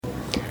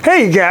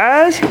Hey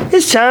guys,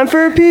 it's time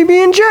for a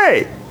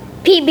PB&J.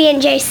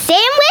 PB&J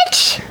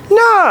sandwich?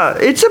 Nah,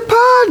 it's a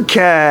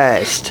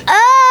podcast.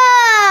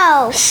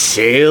 Oh!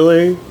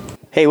 Sailor.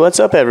 Hey, what's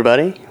up,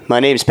 everybody? My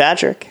name's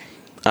Patrick.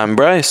 I'm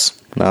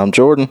Bryce. I'm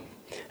Jordan.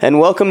 And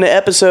welcome to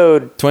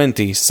episode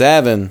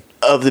 27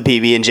 of the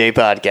PB&J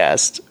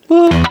podcast.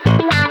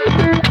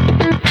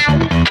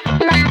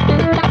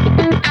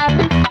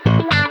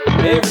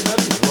 Hey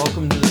everybody,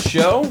 welcome to the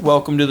show.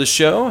 Welcome to the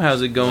show.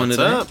 How's it going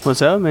today?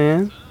 What's up,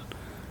 man?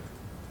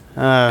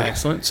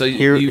 Excellent. So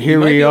here you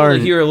might we be able are. to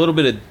hear a little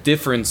bit of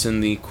difference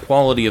in the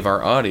quality of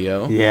our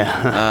audio.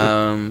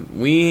 Yeah.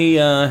 We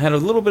had a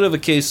little bit of a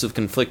case of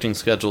conflicting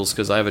schedules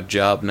because I have a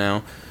job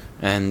now,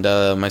 and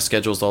my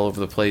schedule's all over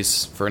the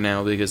place for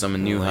now because I'm a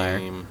new hire.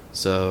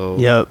 So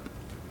Yep.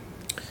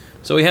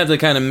 So we had to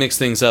kind of mix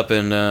things up,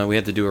 and we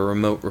had to do a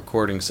remote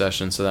recording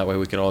session so that way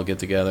we could all get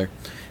together.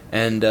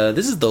 And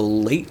this is the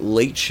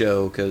late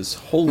show because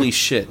holy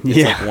shit,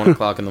 it's like 1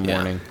 o'clock in the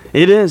morning.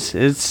 It is.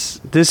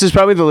 This is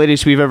probably the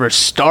latest we've ever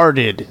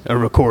started a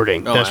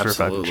recording. Oh, That's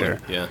absolutely. for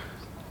fucking sure. Yeah.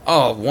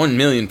 Oh,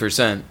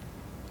 1,000,000%.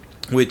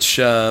 Which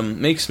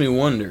makes me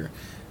wonder,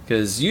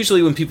 because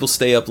usually when people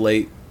stay up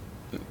late,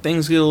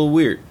 things get a little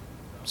weird.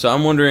 So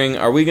I'm wondering,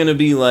 are we going to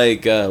be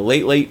like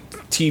late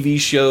TV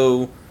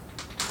show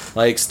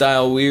like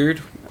style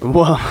weird?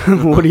 Well,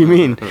 what do you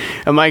mean?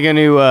 Am I going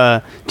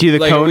to do the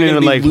Like, are we Conan gonna and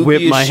be like loopy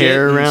whip as my shit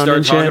hair and around start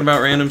and talking shit?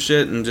 about random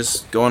shit and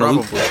just go on a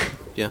loop? Probably.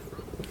 Yeah.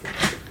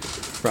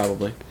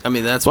 Probably. I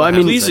mean, that's Well, what I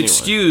mean, Please happens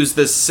anyway. excuse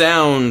the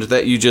sound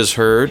that you just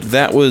heard.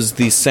 That was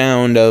the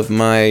sound of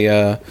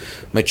my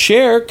my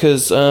chair,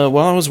 because while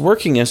I was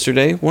working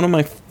yesterday, one of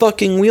my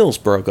fucking wheels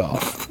broke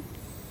off.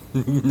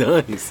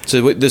 Nice.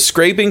 So the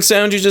scraping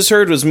sound you just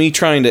heard was me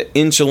trying to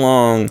inch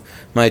along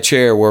my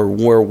chair where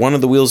one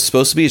of the wheels is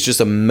supposed to be. It's just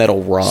a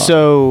metal rod.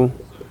 So,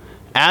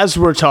 as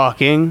we're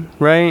talking,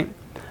 right,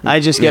 I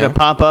just get a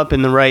pop-up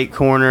in the right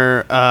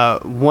corner.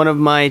 One of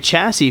my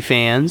chassis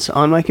fans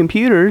on my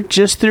computer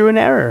just threw an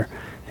error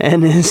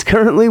and is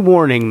currently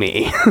warning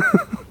me.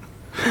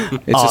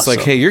 It's just like,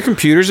 hey, your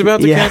computer's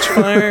about to catch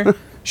fire.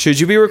 Should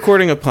you be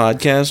recording a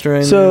podcast right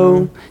now?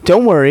 So,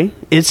 don't worry.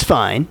 It's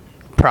fine.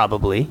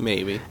 Probably.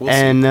 Maybe. We'll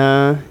And,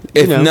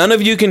 If none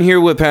of you can hear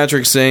what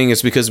Patrick's saying,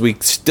 it's because we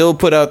still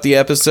put out the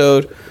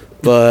episode,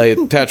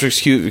 but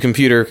Patrick's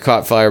computer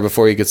caught fire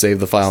before he could save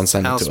the file and see.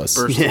 send it House to us.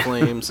 burst of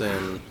flames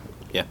and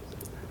yeah.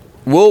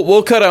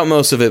 We'll cut out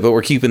most of it, but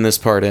we're keeping this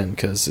part in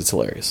because it's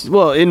hilarious.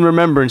 well, in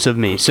remembrance of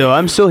me. So,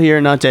 I'm still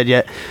here, not dead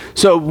yet.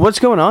 So, what's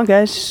going on,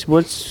 guys?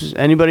 What's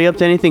anybody up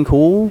to anything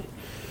cool?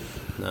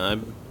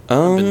 No,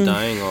 I've been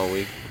dying all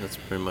week. That's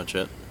pretty much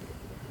it.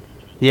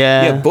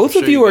 Yeah. Both I'm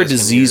of sure you you are guys can hear my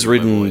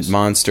disease-ridden voice.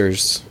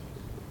 monsters.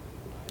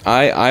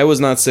 I was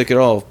not sick at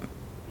all,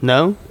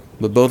 No?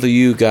 but both of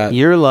you got.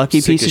 You're a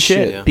lucky sick piece of as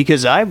shit. Yeah.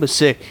 Because I was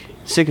sick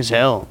as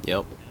hell.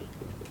 Yep.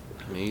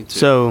 Me too.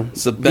 So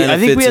It's the I think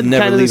benefits we had of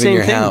never kind of the leaving same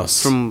your thing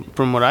house.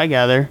 from what I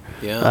gather.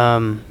 yeah.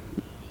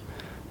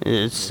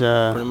 It's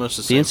Pretty much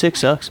the being same. sick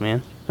sucks,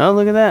 man. Oh,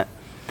 look at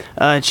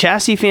that.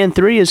 Chassis Fan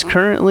 3 is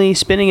currently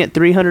spinning at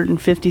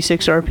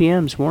 356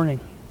 RPMs. Warning.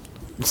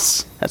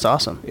 That's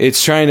awesome.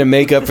 It's trying to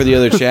make up for the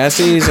other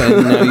chassis,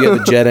 and now you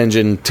have the jet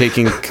engine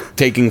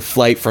taking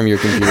flight from your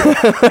computer.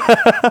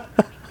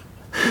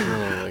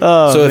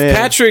 Oh, So man. if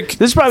Patrick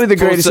This is probably the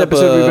greatest posts up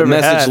episode we've a ever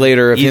message had,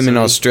 later of him in easily.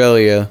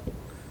 Australia,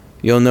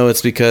 you'll know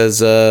it's because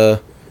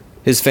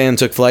his fan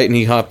took flight and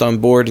he hopped on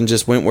board and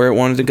just went where it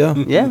wanted to go.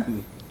 Yeah.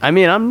 I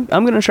mean, I'm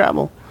going to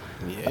travel.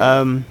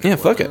 Yeah. Yeah,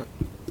 fuck it.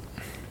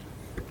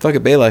 Fuck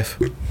it, Bay Life.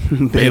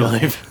 Bay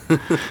life.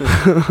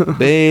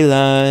 Bay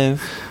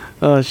Life.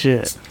 Oh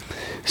shit.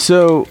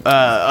 So,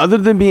 other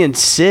than being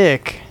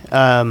sick,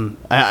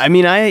 I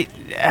mean, I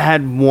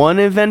had one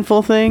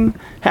eventful thing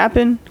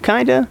happen,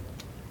 kinda.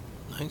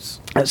 Nice.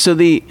 So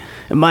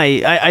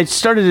I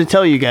started to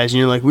tell you guys, and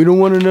you're like, we don't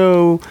want to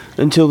know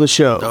until the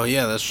show. Oh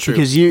yeah, that's true.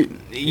 Because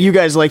you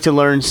guys like to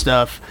learn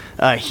stuff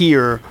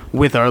here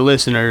with our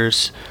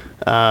listeners,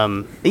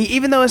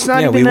 even though it's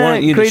not Yeah, even we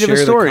want that you to great of a share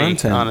the story,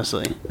 content.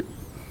 honestly.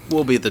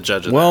 We'll be the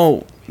judge of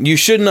Well, you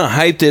shouldn't have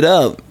hyped it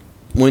up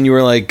when you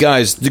were like,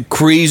 guys, the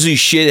crazy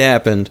shit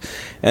happened.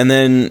 And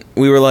then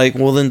we were like,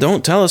 well, then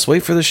don't tell us.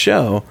 Wait for the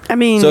show. I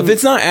mean, So if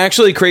it's not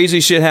actually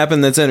crazy shit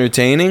happened that's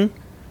entertaining,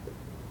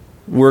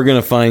 we're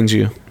going to find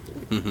you.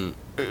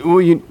 well,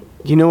 you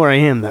know where I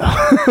am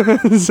though.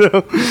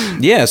 So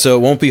Yeah, so it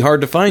won't be hard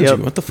to find Yep.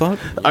 you. What the fuck?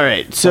 all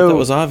right, so that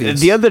was obvious.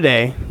 the other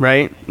day,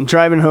 right, I'm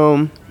driving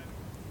home,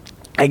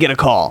 I get a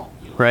call,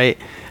 right,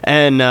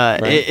 and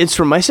it's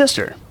from my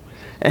sister,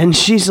 and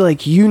she's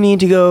like, "You need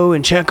to go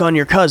and check on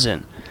your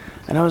cousin."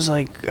 And I was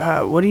like,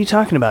 "What are you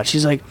talking about?"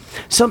 She's like,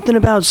 "Something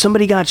about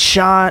somebody got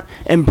shot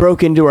and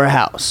broke into her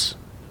house."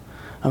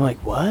 I'm like,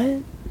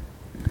 "What?"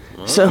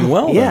 So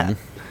Well, yeah,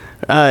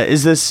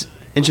 is this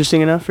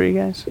interesting enough for you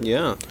guys?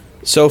 Yeah.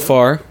 So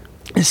far,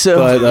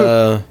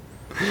 So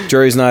but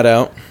jury's not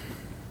out.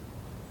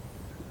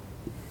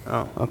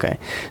 Oh, okay.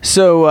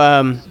 So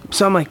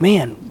I'm like,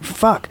 man,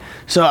 fuck.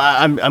 So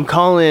I'm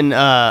calling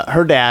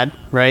her dad,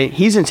 right?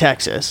 He's in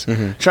Texas,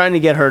 trying to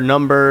get her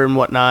number and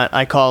whatnot.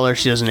 I call her,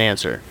 she doesn't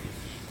answer.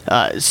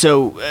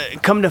 So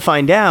come to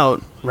find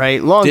out,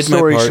 right? Long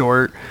story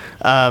short,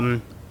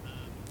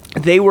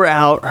 they were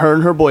out. Her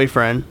and her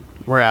boyfriend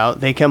were out.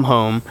 They come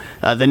home.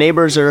 The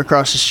neighbors are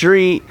across the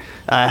street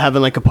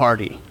having like a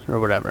party or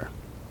whatever.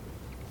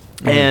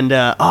 And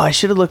I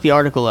should have looked the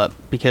article up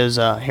because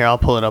here, I'll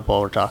pull it up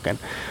while we're talking.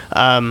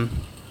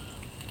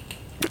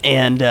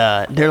 And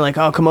they're like,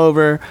 "Oh, come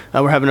over.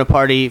 We're having a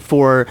party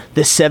for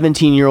the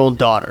 17-year-old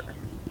daughter."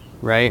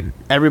 Right?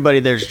 Everybody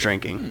there's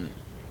drinking.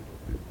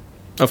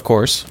 Of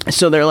course.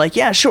 So they're like,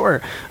 "Yeah,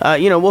 sure.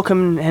 We'll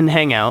come and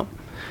hang out."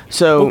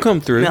 So we'll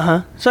come through.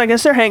 So I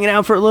guess they're hanging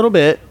out for a little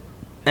bit,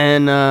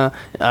 and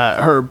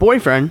her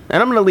boyfriend,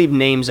 and I'm gonna leave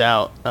names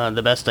out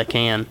the best I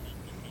can.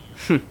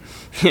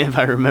 If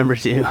I remember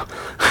to.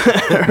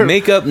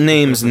 Make up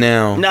names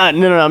now. No.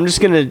 I'm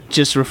just going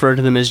to refer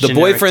to them as generic titles.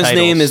 The boyfriend's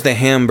name is the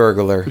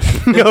Hamburglar.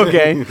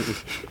 Okay.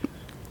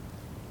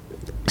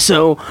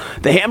 So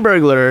the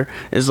Hamburglar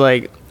is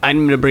like, I'm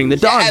going to bring the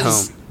dog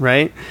home,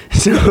 right?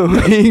 So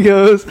he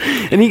goes,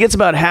 and he gets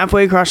about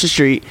halfway across the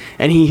street,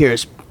 and he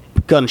hears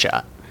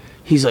gunshot.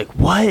 He's like,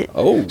 what?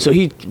 Oh. So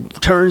he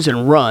turns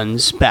and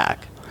runs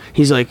back.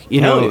 He's like,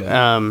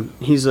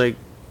 he's like,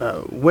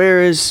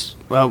 where is...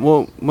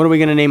 well, what are we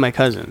going to name my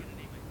cousin?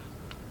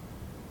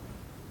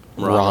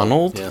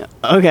 Ronald? Yeah.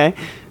 Okay.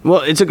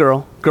 Well, it's a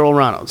girl. Girl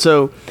Ronald.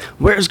 So,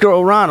 where's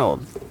girl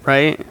Ronald,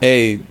 right?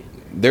 Hey,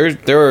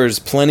 there's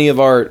plenty of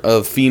art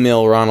of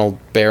female Ronald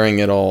bearing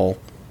it all.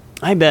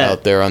 I bet.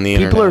 Out there on the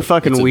internet. People are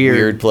fucking It's a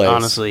weird place.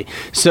 honestly.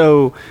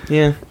 So,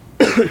 yeah.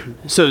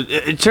 So,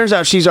 it turns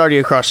out she's already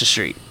across the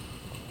street.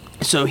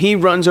 So he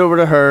runs over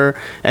to her,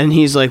 and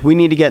he's like, we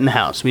need to get in the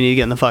house. We need to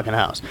get in the fucking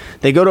house.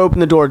 They go to open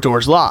the door.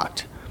 Door's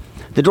locked.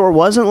 The door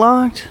wasn't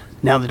locked.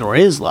 Now the door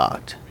is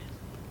locked.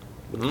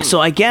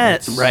 So I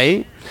get,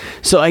 right?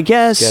 So I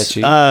guess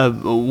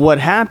what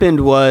happened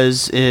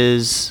is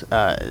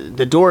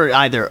the door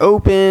either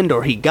opened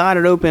or he got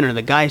it open or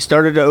the guy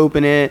started to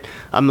open it.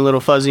 I'm a little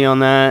fuzzy on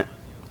that.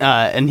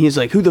 And he's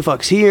like, who the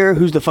fuck's here?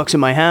 Who's the fuck's in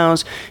my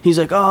house? He's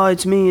like, oh,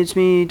 it's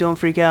me. Don't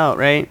freak out,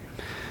 right?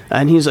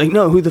 And he's like,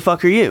 no, who the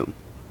fuck are you?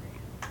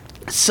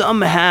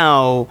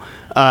 Somehow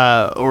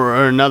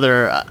or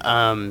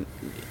another...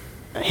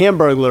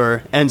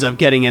 Hamburglar ends up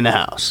getting in the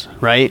house,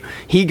 right?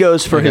 He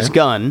goes for his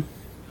gun,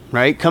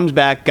 right? Comes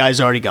back,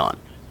 guy's already gone.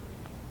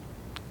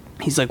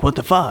 He's like, what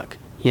the fuck?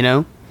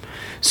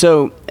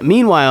 So,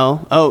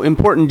 meanwhile,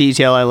 important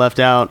detail I left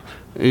out.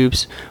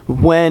 Oops.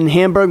 When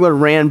Hamburglar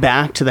ran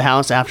back to the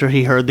house after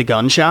he heard the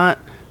gunshot,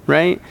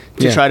 right?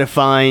 To try to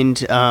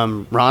find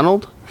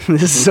Ronald.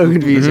 This is so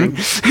confusing.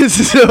 This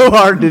is so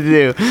hard to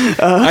do.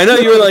 I know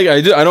you were like,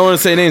 I don't want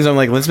to say names. I'm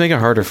like, let's make it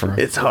harder for him.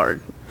 It's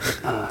hard.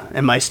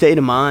 And my state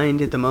of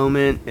mind at the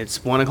moment, it's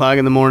 1:00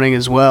 in the morning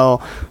as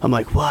well. I'm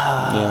like,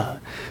 wow. Yeah.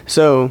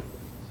 So,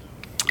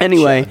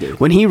 anyway,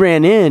 when he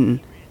ran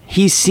in,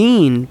 he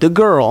seen the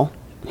girl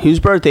whose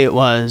birthday it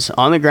was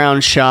on the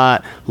ground,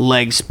 shot,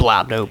 legs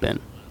splopped open.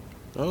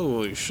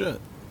 Holy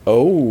shit.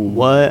 Oh.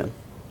 What?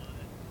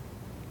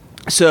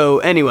 So,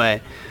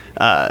 anyway,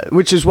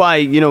 which is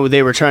why,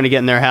 they were trying to get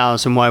in their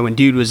house, and why when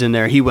dude was in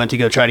there, he went to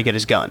go try to get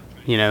his gun,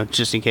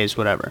 just in case,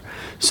 whatever.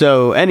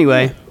 So,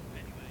 anyway...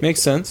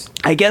 Makes sense.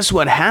 I guess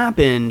what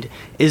happened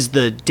is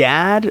the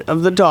dad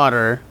of the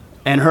daughter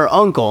and her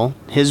uncle,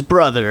 his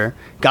brother,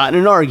 got in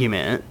an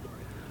argument.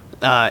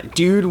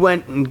 Dude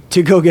went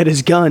to go get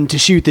his gun to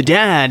shoot the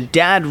dad.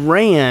 Dad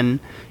ran,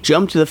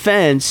 jumped to the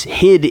fence,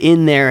 hid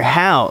in their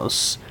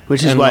house,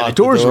 which is why the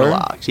doors were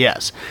locked.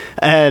 Yes.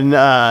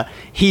 And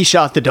he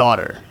shot the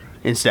daughter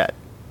instead.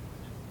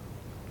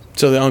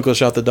 So the uncle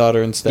shot the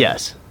daughter instead?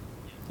 Yes.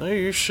 Oh,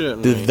 you're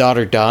shitting. Did the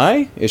daughter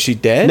die? Is she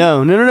dead?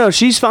 No.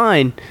 She's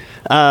fine.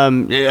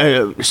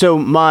 So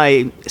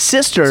my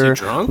sister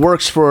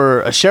works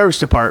for a sheriff's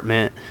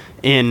department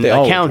in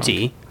a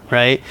county,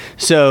 right?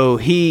 So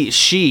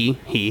sorry,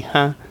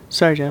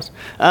 Jess.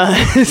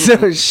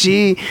 So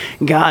she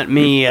got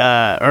me,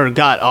 or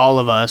got all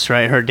of us,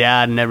 right? Her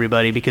dad and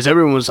everybody, because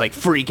everyone was like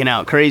freaking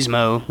out,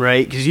 crazy-mo,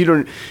 right? Because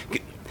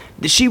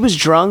she was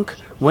drunk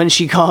when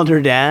she called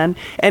her dad,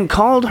 and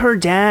called her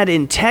dad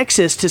in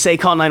Texas to say,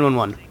 call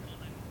 911.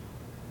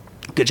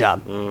 Good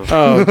job.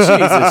 Oh,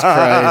 Jesus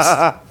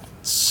Christ.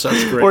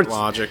 Such great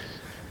logic.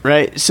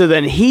 Right? So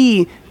then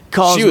he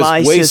calls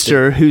my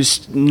sister,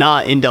 who's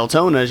not in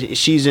Deltona.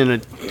 She's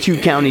in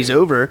 2 counties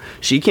over.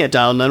 She can't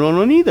dial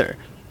 911 either.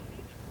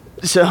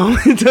 So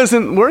it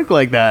doesn't work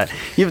like that.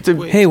 You have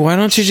to. Hey, why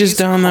don't you just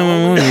dial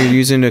 911 you're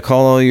using to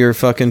call all your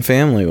fucking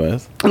family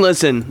with?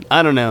 Listen,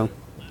 I don't know.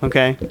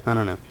 Okay? I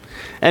don't know.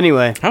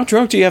 Anyway. How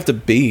drunk do you have to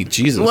be?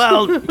 Jesus.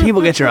 Well,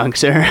 people get drunk,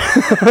 sir.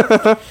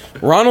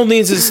 Ronald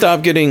needs to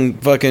stop getting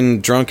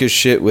fucking drunk as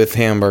shit with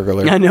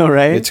Hamburglar. I know,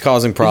 right? It's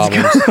causing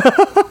problems.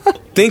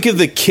 Think of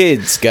the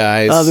kids,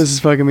 guys. Oh, this is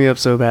fucking me up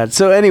so bad.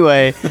 So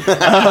anyway.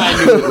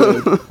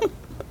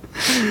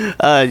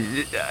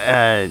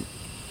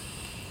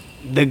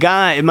 the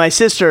guy, my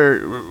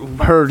sister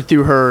heard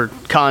through her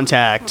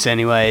contacts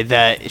anyway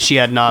that she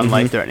had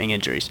non-life-threatening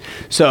injuries.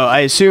 So I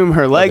assume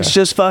her legs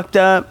just fucked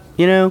up,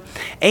 you know.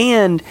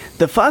 And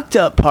the fucked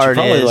up part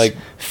is like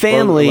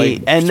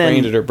family, and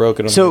then it or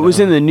broken so it was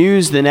in the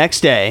news the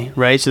next day,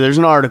 right? So there's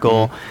an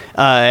article,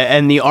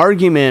 and the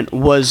argument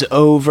was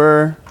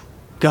over.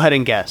 Go ahead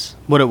and guess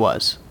what it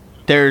was.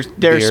 They're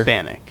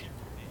Hispanic.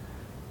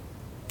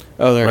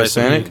 Oh, they're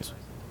Hispanic?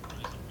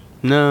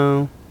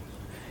 No.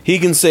 He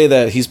can say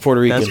that. He's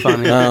Puerto Rican. That's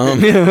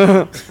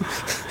funny.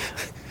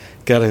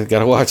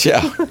 Gotta watch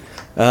out.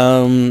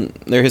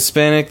 They're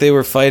Hispanic. They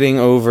were fighting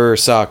over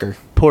soccer.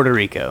 Puerto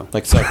Rico.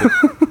 Like soccer.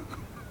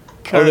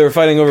 They were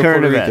fighting over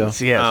Puerto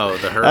events, Rico. Yes. Oh,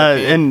 the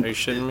hurricane. And are you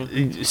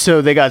shitting me?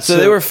 so they got... So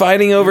they were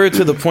fighting over it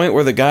to the point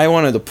where the guy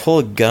wanted to pull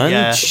a gun?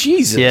 Yeah.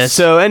 Jesus. Yeah,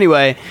 so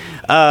anyway,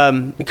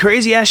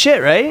 crazy ass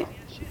shit, right?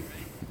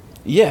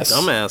 Yes.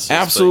 Dumbasses,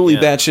 Absolutely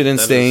but yeah, batshit that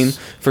insane is-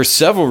 for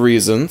several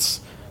reasons.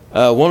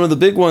 One of the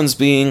big ones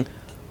being,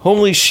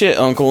 holy shit,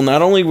 uncle,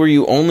 not only were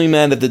you only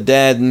mad at the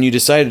dad and you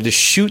decided to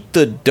shoot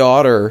the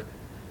daughter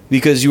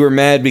because you were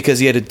mad because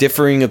he had a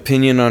differing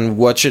opinion on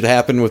what should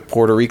happen with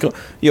Puerto Rico.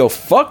 Yo,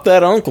 fuck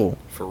that uncle.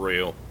 For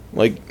real.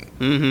 Like,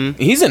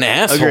 he's an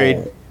asshole.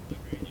 Agreed.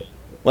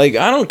 Like,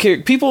 I don't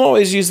care. People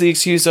always use the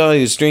excuse, oh,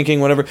 he was drinking,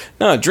 whatever.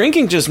 No,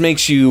 drinking just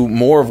makes you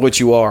more of what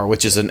you are,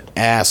 which is an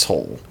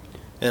asshole.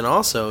 And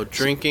also,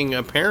 drinking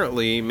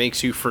apparently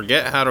makes you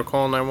forget how to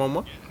call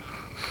 911.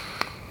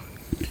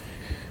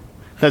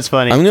 That's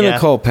funny. I'm going to yeah.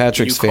 call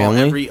Patrick's You call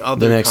family every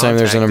other the next time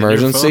there's an contact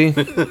in your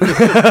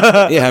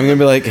emergency. Yeah, I'm going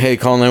to be like, hey,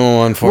 call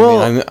 911 for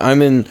Well- me.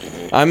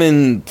 I'm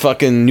in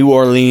fucking New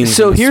Orleans.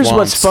 So in the here's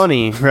swamps. what's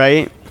funny,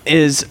 right?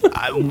 Is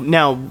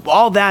now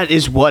all that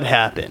is what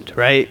happened,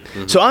 right?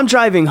 So I'm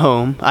driving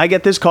home. I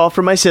get this call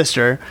from my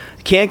sister.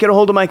 Can't get a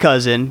hold of my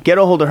cousin. Get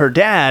a hold of her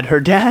dad. Her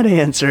dad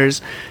answers,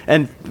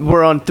 and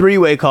we're on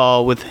three-way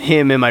call with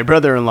him and my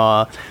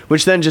brother-in-law,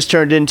 which then just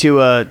turned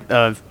into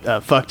a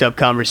fucked up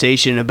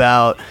conversation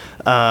about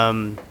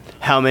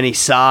how many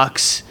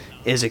socks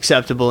is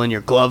acceptable in your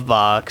glove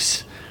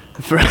box.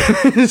 So,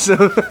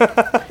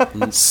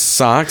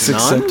 Socks None?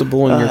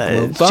 acceptable in your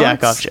glove it's box?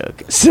 jack off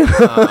joke. So,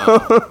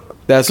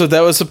 That's what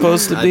that was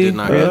supposed to I be? did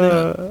not get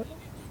that.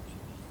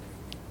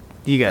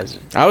 you guys,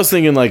 I was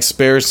thinking like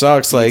spare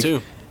socks. Like,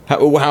 too.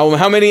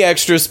 how many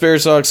extra spare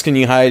socks can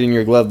you hide in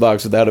your glove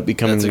box without it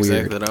becoming That's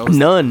weird? exactly what I was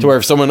none. To where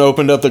if someone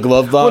opened up the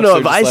glove box, Well, no, they're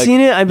if just I like,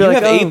 seen it, I'd be you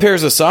like, have oh, 8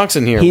 pairs of socks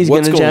in here. He's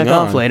What's gonna going jack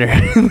on? off later.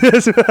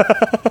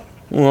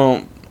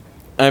 Well,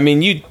 I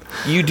mean, you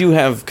do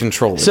have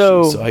control issues,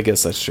 So- so I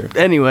guess that's true.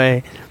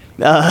 Anyway,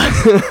 they're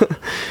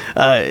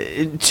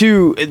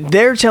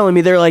telling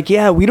me, they're like,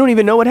 yeah, we don't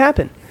even know what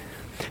happened.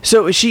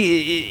 So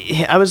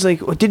I was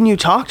like, well, didn't you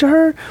talk to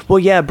her? Well,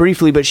 yeah,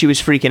 briefly, but she was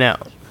freaking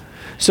out.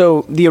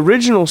 So the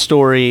original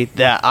story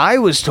that I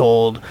was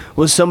told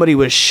was somebody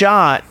was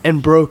shot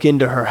and broke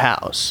into her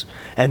house.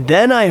 And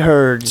then I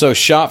heard... So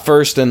shot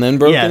first and then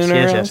broken in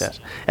her house? Yes.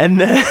 And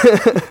then,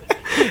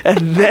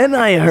 and then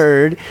I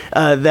heard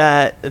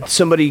that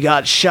somebody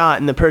got shot,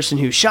 and the person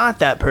who shot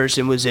that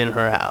person was in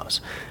her house.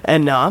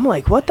 And now I'm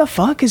like, what the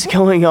fuck is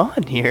going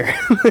on here?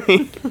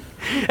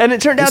 And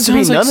it turned out to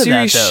be Sounds none like of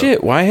that, serious though.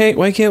 shit.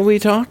 Why can't we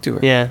talk to her?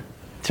 Yeah,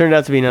 turned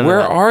out to be none Where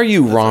of that. are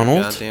you, That's a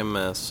Ronald? goddamn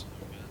mess.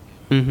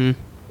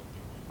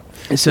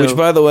 So, Which,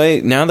 by the way,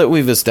 now that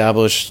we've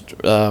established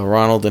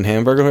Ronald and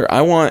Hamburger,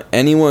 I want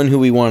anyone who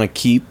we want to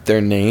keep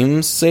their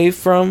names safe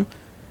from,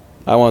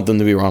 I want them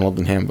to be Ronald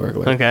and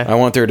Hamburger. Okay. I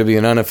want there to be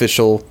an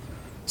unofficial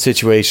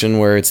situation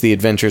where it's the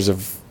adventures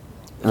of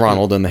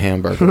Ronald and the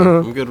Hamburger.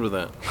 I'm good with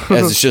that.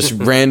 As it's just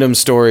random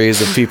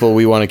stories of people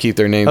we want to keep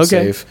their names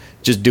Okay. safe,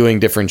 just doing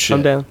different shit.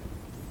 I'm down.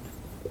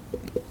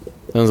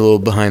 That was a little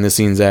behind the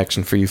scenes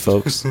action for you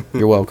folks.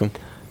 You're welcome.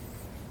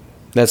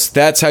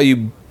 That's how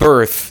you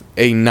birth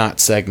a not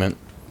segment.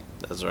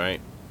 That's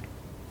right.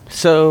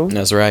 So,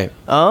 That's right.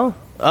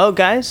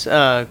 guys,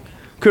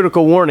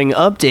 critical warning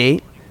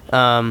update.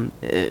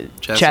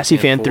 Chassis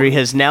Fan 4. 3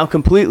 has now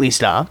completely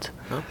stopped.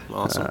 Oh,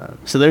 awesome.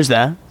 So there's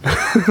that.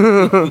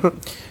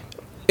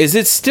 Is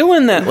it still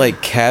in that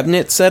like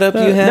cabinet setup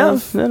you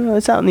have? No,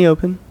 it's out in the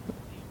open.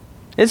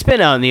 It's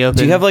been out in the open.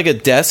 Do you have like a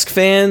desk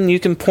fan you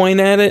can point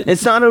at it?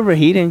 It's not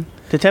overheating.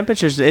 The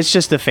temperature's... It's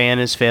just the fan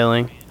is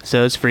failing,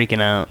 so it's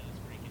freaking out.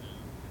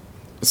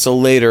 So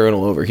later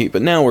it'll overheat,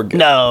 but now we're good.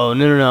 No.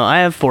 I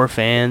have 4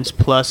 fans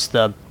plus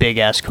the big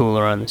ass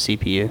cooler on the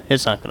CPU.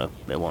 It's not gonna...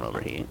 It won't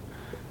overheat.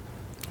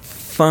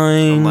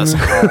 Fine. Unless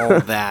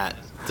all that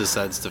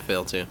decides to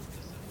fail too.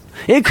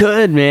 It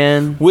could,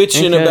 man. Which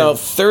It in could. about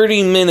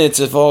 30 minutes,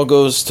 if all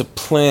goes to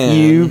plan.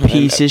 You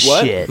piece of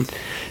What? shit.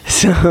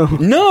 So...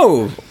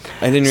 No!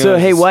 I didn't realize So,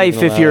 hey, this was wife,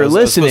 allowed. if you're I was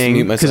supposed to listening,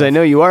 mute because I myself.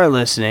 know you are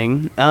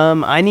listening,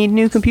 I need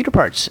new computer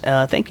parts.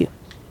 Thank you.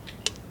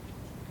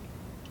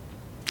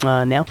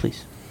 Now,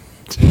 please.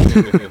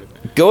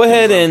 Go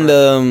ahead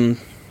and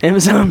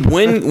Amazon.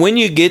 when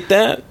you get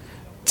that,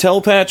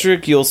 tell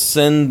Patrick you'll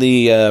send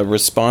the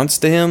response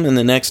to him in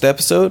the next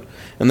episode,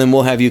 and then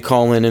we'll have you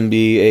call in and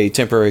be a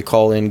temporary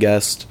call-in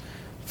guest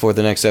for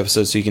the next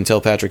episode, so you can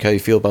tell Patrick how you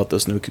feel about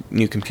those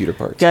new computer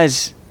parts.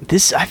 Guys,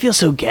 I feel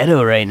so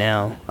ghetto right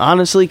now.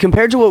 Honestly,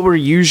 compared to what we're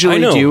usually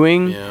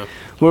doing, Yeah.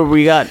 where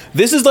we got...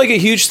 This is like a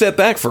huge step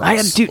back for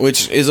us,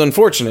 which is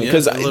unfortunate,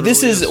 because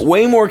this is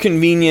way more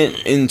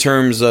convenient in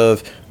terms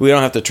of we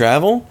don't have to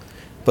travel,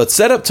 but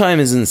setup time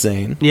is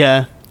insane.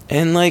 Yeah.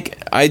 And, like,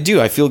 I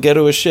feel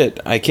ghetto as shit.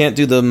 I can't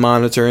do the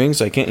monitoring,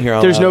 so I can't hear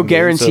all There's loud no I'm doing,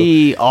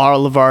 guarantee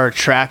all of our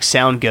tracks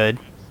sound good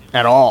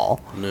at all.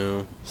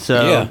 No.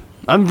 So Yeah.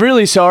 I'm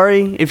really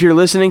sorry if you're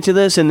listening to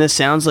this and this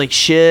sounds like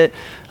shit.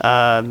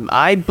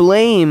 I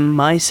blame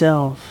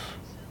myself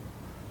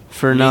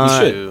for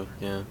not... should.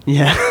 Yeah.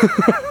 Yeah.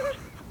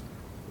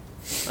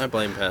 I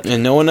blame Pat.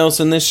 And no one else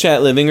in this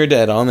chat, living or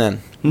dead.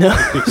 Amen. No.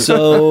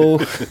 So...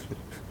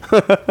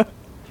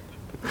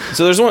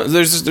 So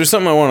there's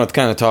something I want to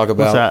kind of talk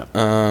about. What's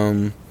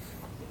that?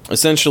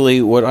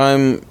 Essentially, what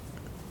I'm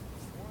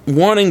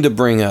wanting to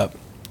bring up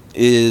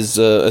is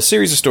a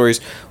series of stories.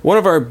 One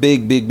of our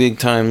big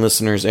time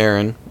listeners,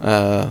 Aaron,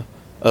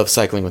 of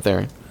Cycling with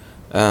Aaron.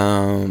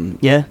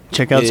 Yeah,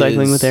 check out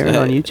Cycling with Aaron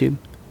on YouTube.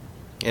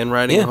 And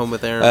Riding Home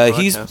with Aaron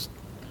podcast.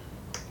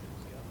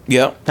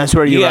 Yeah, that's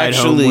where you ride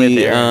home with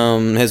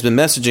Aaron. Has been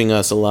messaging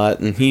us a lot,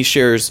 and he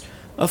shares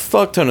a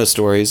fuck ton of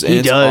stories, and he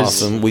it's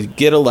does. awesome. We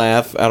get a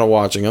laugh out of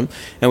watching them,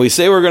 and we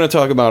say we're going to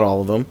talk about all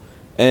of them,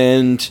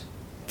 and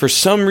for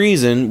some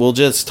reason, we'll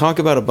just talk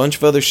about a bunch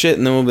of other shit,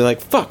 and then we'll be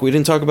like, fuck, we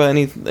didn't talk about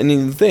any of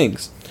the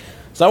things.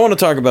 So I want to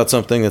talk about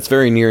something that's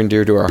very near and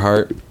dear to our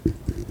heart.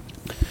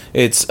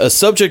 It's a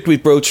subject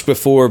we've broached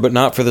before, but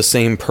not for the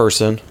same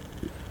person,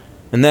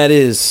 and that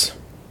is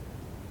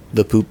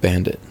the Poop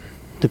Bandit.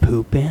 The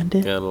Poop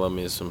Bandit? Gotta love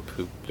me some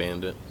Poop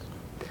Bandit.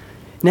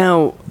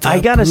 Now,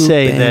 I gotta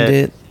say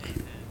that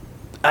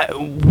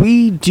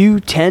we do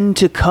tend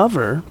to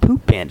cover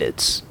Poop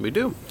Bandits. We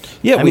do.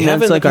 Yeah, we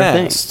have in the like our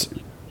past.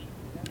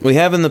 We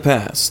have in the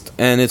past,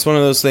 and it's one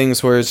of those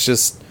things where it's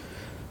just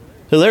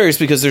hilarious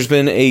because there's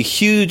been a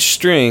huge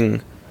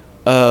string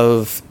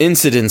of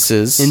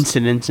incidences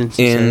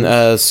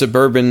in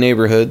suburban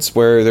neighborhoods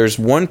where there's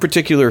one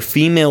particular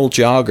female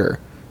jogger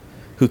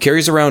who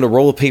carries around a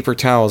roll of paper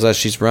towels as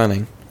she's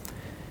running,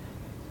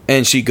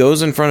 and she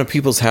goes in front of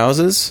people's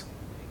houses,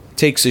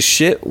 takes a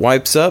shit,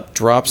 wipes up,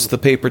 drops the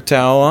paper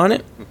towel on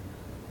it,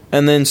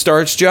 and then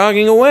starts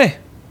jogging away,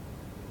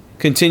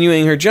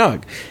 continuing her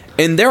jog.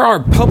 And there are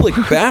public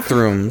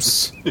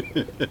bathrooms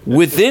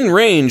within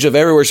range of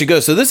everywhere she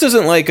goes. So this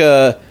isn't like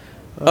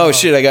oh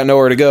shit, I got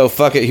nowhere to go,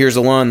 fuck it, here's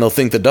a lawn, they'll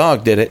think the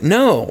dog did it.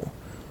 No,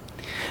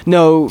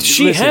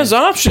 she has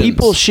options.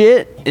 People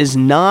shit is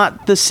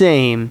not the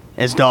same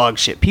as dog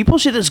shit. People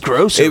shit is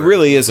grosser. It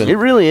really isn't. It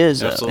really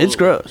is. Absolutely. It's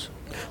gross.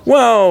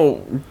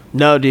 Well,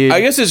 no, dude.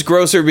 I guess it's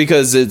grosser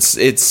because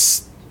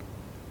it's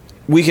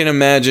we can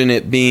imagine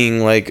it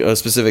being like a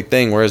specific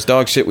thing, whereas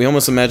dog shit, we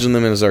almost imagine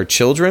them as our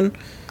children.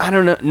 I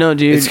don't know. No,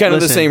 dude. It's kind of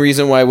the same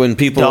reason why when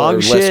people are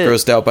less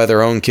grossed out by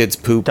their own kids'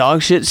 poop.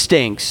 Dog shit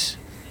stinks,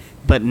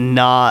 but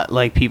not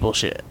like people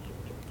shit.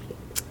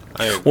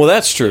 Well,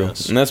 that's true.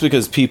 Yes. And that's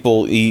because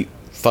people eat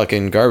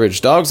fucking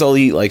garbage. Dogs all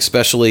eat like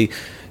specially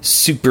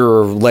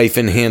super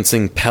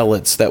life-enhancing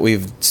pellets that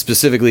we've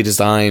specifically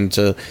designed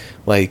to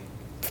like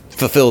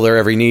fulfill their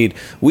every need.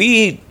 We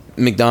eat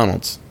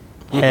McDonald's.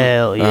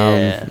 Hell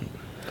yeah.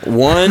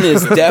 One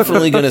is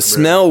definitely going to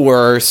smell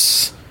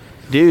worse.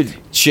 Dude.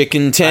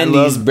 Chicken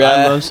tendies, bruh.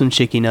 I love some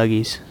chicken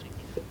nuggies.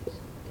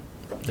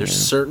 There's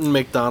certain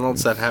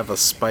McDonald's that have a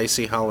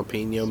spicy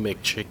jalapeno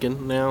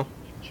McChicken now.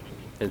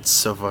 It's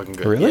so fucking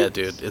good. Really? Yeah,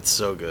 dude. It's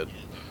so good.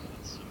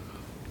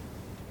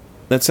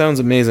 That sounds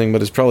amazing,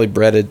 but it's probably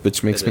breaded,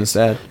 which makes me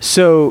sad.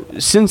 So,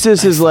 since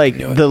this is like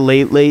the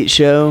late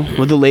show,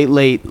 or the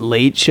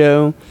late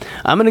show,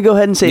 I'm going to go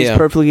ahead and say it's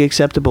perfectly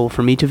acceptable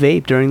for me to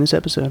vape during this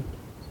episode.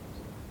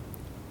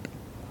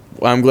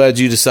 Well, I'm glad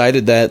you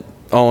decided that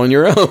all on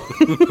your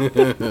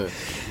own.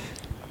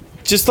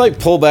 Just like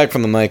pull back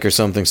from the mic or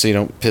something so you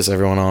don't piss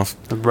everyone off.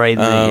 Right in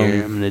the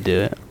ear, I'm going to do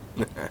it.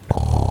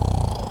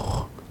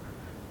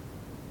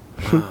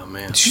 Oh,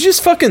 man. Did you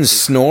just fucking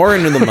snore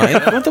into the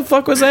mic? What the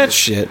fuck was that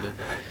shit?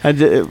 I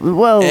did,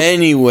 well,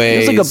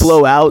 anyways, it's like a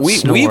blowout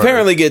snore. We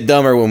apparently get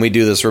dumber when we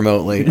do this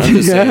remotely. I'm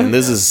just saying,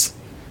 this is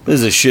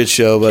a shit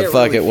show, but Can't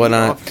fuck really it, why feed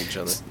not? off each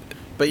other.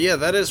 But yeah,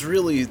 that is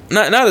really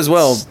Not as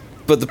well,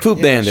 but the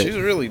Poop Bandit she's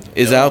really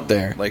is dumb. out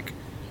there. Like,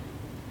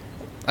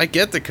 I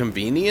get the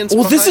convenience.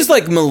 Well, this behind is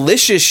like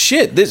malicious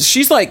shit.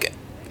 She's like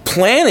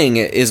planning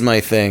it is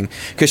my thing,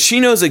 because she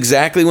knows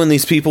exactly when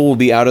these people will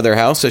be out of their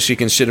house so she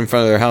can shit in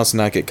front of their house and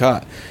not get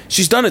caught.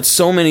 She's done it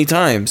so many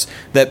times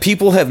that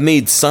people have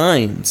made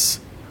signs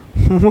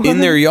in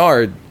their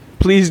yard,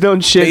 please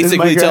don't shit in my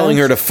basically telling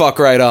her to fuck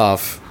right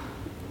off.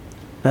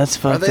 That's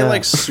fucked up. Are they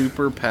like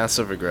super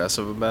passive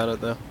aggressive about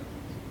it though?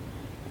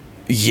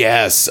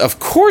 Yes, of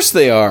course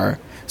they are.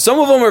 Some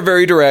of them are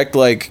very direct,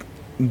 like,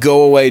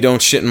 go away,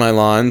 don't shit in my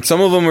lawn.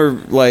 Some of them are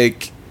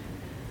like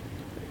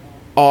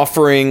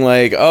offering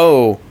like,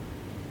 oh,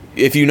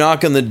 if you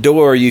knock on the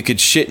door you could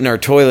shit in our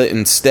toilet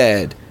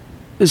instead.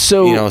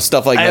 So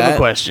stuff like I that. have a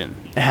question.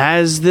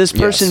 Has this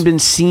person Yes. been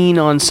seen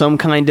on some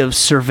kind of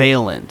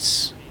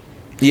surveillance?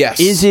 Yes.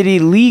 Is it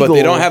illegal? But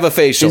they don't have a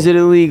facial. Is it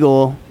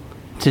illegal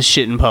to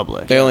shit in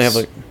public? They only have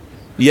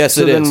Yes,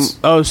 So it then,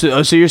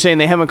 is. so you're saying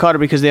they haven't caught her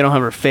because they don't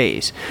have her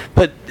face?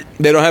 But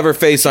They don't have her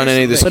face on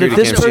any of the but if security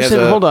this cams. She has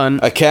person, a, hold on,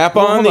 a cap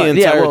Well, on hold the on.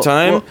 Yeah, entire well,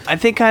 time. well, I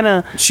think kind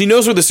of. She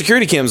knows where the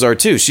security cams are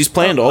too. She's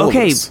planned all of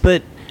Okay, this.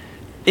 but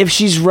if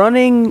she's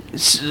running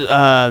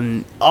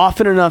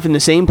often enough in the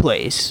same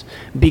place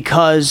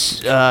because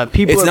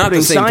people It's are not the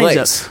putting same signs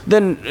place. up,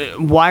 then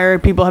why are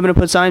people having to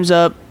put signs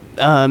up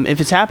if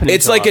it's happening?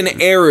 It's so like often?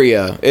 an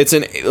area. It's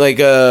like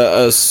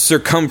a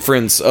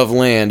circumference of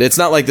land. It's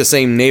not like the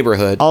same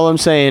neighborhood. All I'm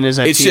saying is,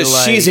 It's feel just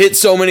like, she's hit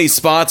so many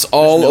spots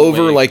all There's no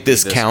over way like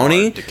this hard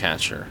county. to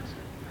catch her.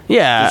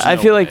 Yeah, There's I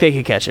no feel like way. they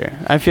could catch her.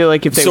 I feel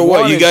like if they So what?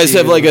 You wanted guys to-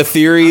 have like a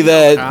theory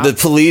that cop. the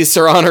police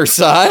are on her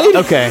side?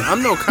 Okay.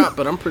 I'm no cop,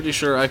 but I'm pretty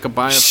sure I could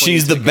buy a plane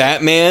She's the ticket,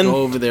 Batman. Go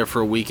over there for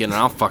a weekend, and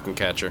I'll fucking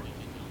catch her.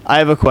 I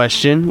have a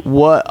question.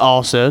 What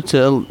also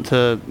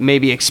to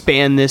maybe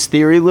expand this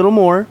theory a little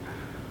more?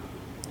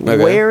 Okay.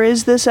 Where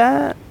is this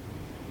at?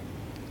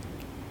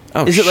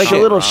 Oh, Is it like a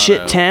shit. little Colorado,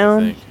 shit I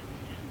town? think.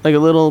 Like a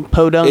little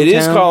podunk It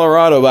is town?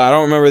 Colorado, but I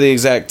don't remember the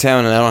exact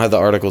town, and I don't have the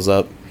articles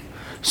up.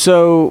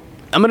 So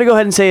I'm gonna go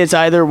ahead and say it's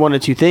either one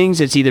of two things.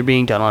 It's either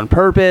being done on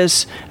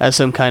purpose as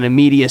some kind of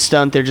media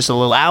stunt. They're just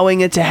allowing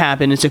it to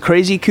happen. It's a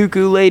crazy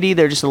cuckoo lady.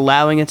 They're just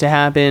allowing it to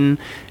happen,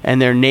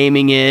 and they're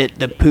naming it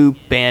the Poop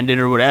Bandit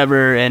or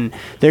whatever, and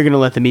they're gonna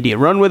let the media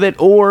run with it.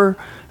 Or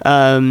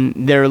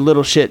they're a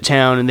little shit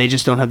town and they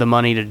just don't have the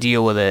money to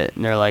deal with it,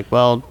 and they're like,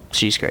 well,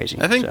 she's crazy.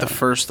 I think So. the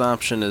first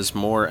option is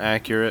more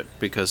accurate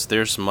because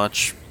there's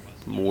much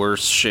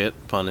worse shit,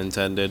 pun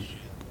intended,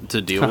 to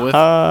deal with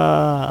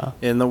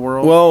in the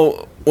world.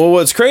 Well,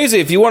 what's crazy,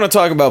 if you want to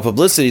talk about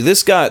publicity,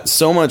 this got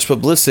so much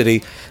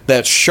publicity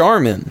that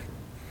Charmin,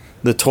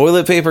 the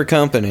toilet paper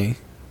company,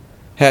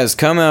 has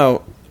come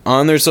out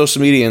on their social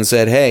media and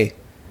said, hey,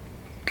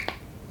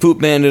 Poop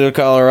Bandit of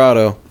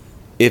Colorado,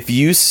 if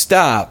you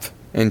stop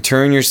and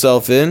turn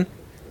yourself in,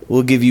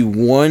 we'll give you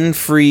 1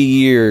 free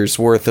year's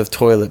worth of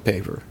toilet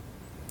paper.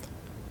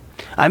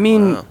 I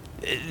mean, Wow.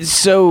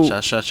 so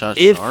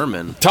if-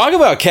 Charmin. Talk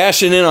about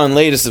cashing in on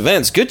latest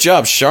events. Good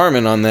job,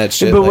 Charmin, on that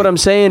shit. But Like, what I'm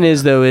saying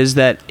is, though, is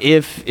that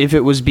if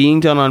it was being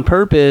done on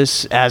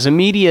purpose as a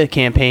media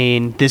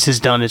campaign, this has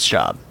done its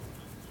job,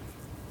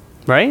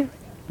 right?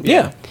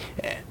 yeah.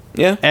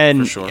 Yeah.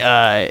 And For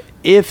sure.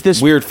 if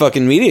this Weird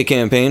fucking media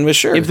campaign, but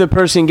sure. if the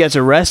person gets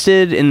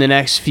arrested in the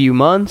next few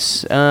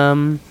months,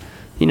 then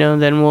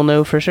we'll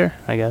know for sure,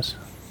 I guess.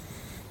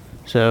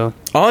 So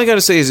All I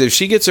gotta say is if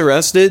she gets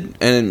arrested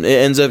and it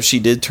ends up she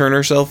did turn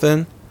herself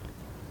in,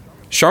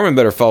 Charmin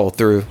better follow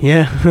through.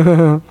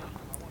 yeah,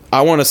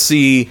 I want to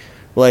see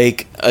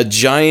like a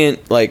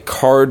giant like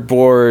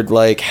cardboard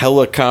like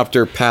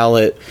helicopter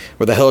pallet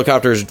where the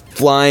helicopter is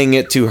flying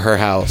it to her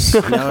house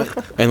Now,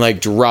 and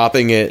like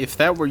dropping it. if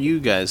that were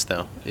you guys,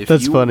 though, if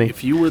That's you, funny.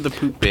 If you were the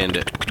Poop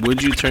Bandit,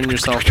 would you turn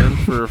yourself in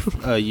for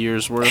a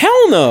year's worth?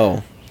 Hell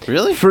no.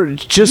 Really? for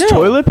just No.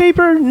 toilet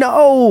paper?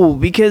 No,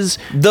 because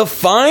The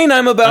fine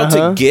I'm about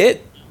Uh-huh. to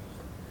get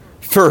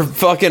for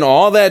fucking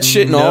all that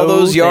shit in all No,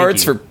 those thank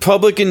yards you. for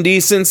public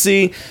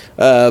indecency,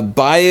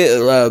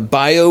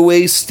 bio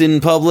waste in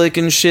public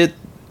and shit.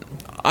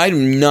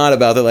 I'm not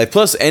about that life.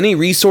 Plus, any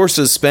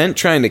resources spent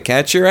trying to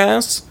catch your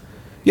ass,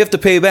 you have to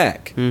pay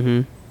back.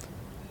 Mm-hmm.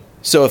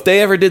 So if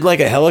they ever did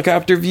like a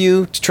helicopter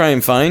view to try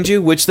and find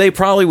you, which they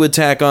probably would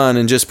tack on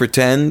and just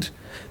pretend,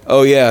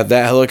 oh yeah,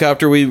 that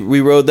helicopter we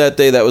rode that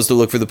day, that was to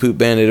look for the Poop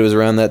Bandit. It was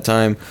around that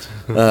time.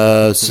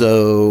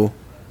 So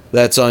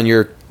that's on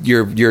your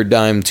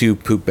dime too,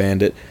 Poop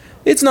Bandit.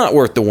 It's not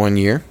worth the 1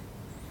 year.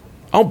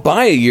 I'll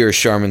buy a year of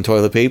Charmin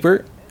toilet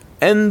paper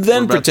and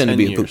then What about pretend to 10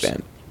 be a Poop years?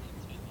 Bandit.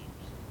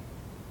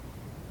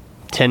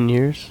 10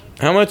 years.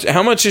 How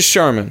much is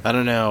Charmin? I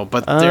don't know,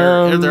 but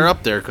Um, they're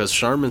up there because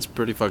Charmin's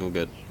pretty fucking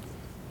good.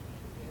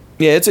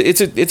 Yeah, it's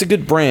a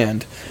good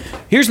brand.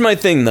 Here's my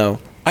thing though.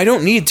 I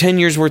don't need 10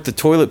 years worth of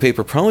toilet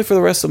paper probably for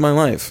the rest of my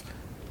life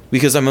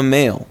because I'm a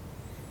male.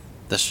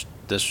 That's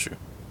true.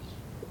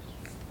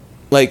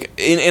 Like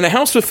in a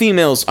house with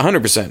females,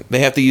 100%, they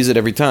have to use it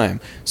every time,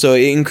 so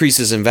it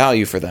increases in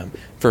value for them.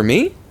 For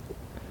me,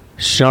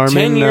 Charmin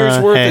 10 years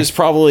worth hey, is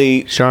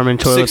probably Charmin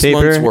toilet 6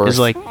 months paper worth. is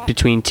like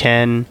between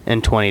 $10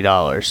 and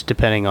 $20,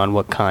 depending on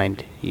what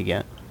kind you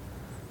get.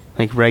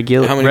 Like How many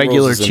rolls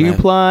regular is in that?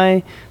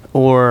 2-ply,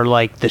 or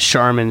like the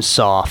Charmin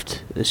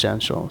Soft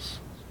Essentials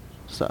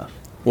stuff.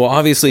 Well,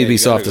 obviously, it'd be you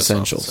gotta soft go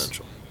essentials.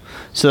 essential.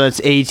 So that's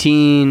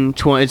 18,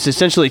 20. It's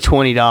essentially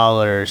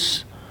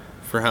 $20.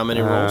 For how many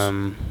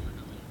rolls?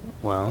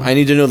 Well, I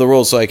need to know the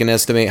rules so I can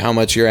estimate how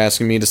much you're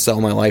asking me to sell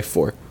my life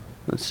for.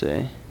 let's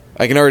see.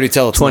 I can already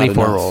tell it's 24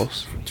 not enough.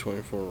 rolls.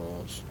 24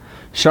 rolls.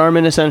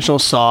 Charmin Essential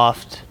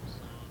Soft,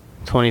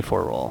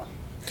 24 roll.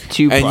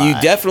 2 And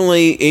you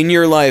definitely, in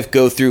your life,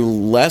 go through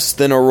less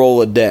than a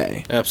roll a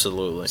day.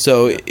 Absolutely.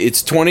 So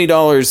it's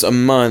 $20 a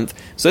month.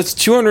 So that's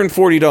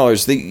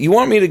 $240. You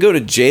want me to go to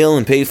jail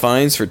and pay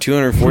fines for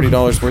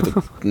 $240 worth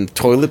of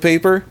toilet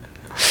paper?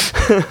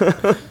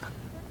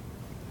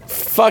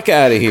 Fuck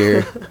out of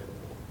here.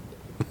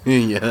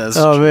 Yeah, that's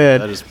Oh true. man,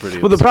 That is pretty.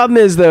 Well, the problem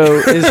is though,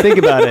 is think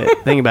about it.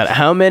 Think about it.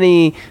 How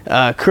many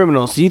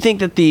criminals do you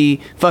think that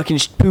the fucking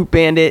poop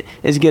bandit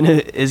is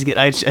gonna?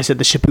 I said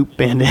the shapoop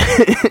bandit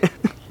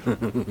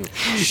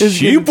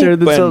is gonna turn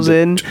themselves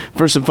in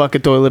for some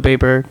fucking toilet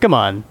paper. Come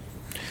on.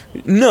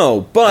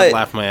 No, I'd but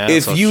laugh my ass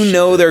if off. you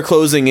know they're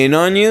closing in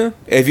on you,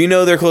 and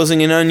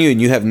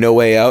you have no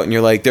way out, and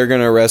you're like, they're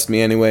going to arrest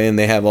me anyway, and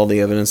they have all the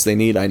evidence they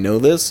need, I know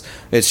this,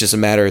 it's just a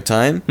matter of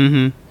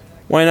time,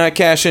 why not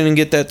cash in and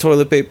get that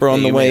toilet paper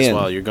on the you way may as in?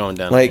 well. You're going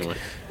down Like, anyway.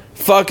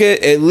 fuck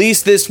it, at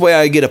least this way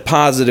I get a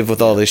positive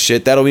with all this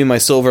shit. That'll be my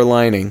silver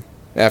lining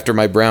after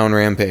my brown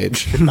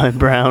rampage. My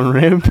brown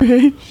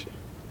rampage.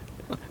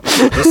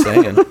 Just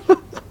saying.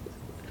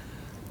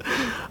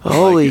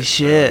 Holy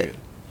shit.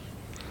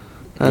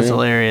 That's Yeah.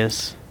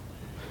 hilarious.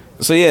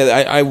 So yeah,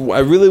 I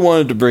really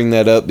wanted to bring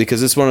that up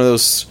because it's one of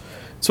those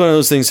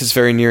things that's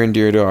very near and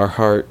dear to our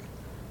heart.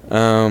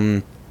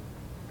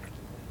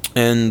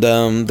 And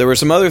there were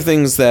some other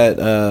things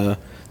that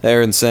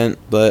Aaron sent,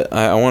 but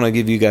I want to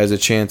give you guys a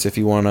chance if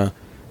you want to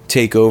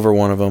take over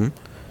one of them.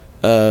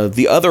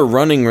 The other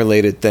running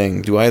related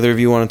thing. Do either of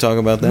you want to talk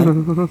about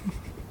that?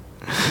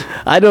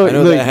 I don't I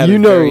know look, that had you a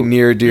know, very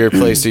near dear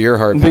place to your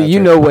heart, but you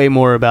Patrick. know way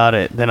more about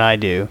it than I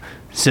do.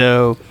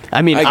 So,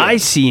 I mean, I get I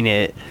it. seen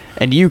it,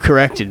 and you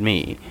corrected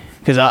me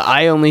because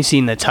I only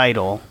seen the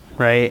title,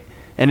 right?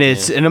 And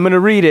and I'm gonna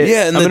read it.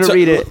 Yeah, and I'm gonna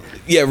read it.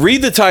 Yeah,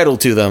 read the title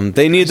to them.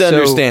 They need to So,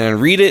 understand and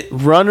read it.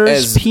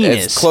 Runner's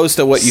penis as close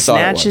to what you thought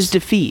it snatches was.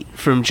 defeat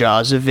from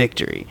jaws of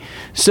victory.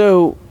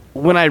 So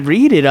when I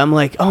read it, I'm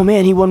like, oh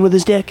man, he won with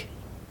his dick.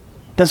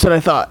 That's what I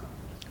thought.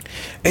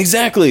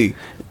 Exactly.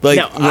 Like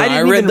Now, when I I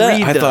didn't read even that,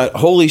 read I the- thought,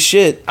 holy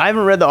shit! I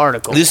haven't read the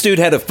article. This dude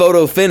had a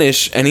photo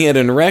finish and he had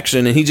an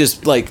erection and he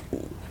just like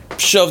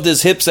shoved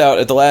his hips out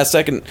at the last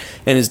second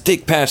and his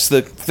dick passed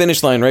the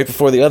finish line right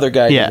before the other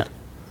guy. yeah, did.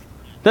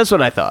 that's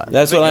what I thought.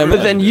 That's what I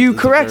But then you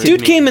corrected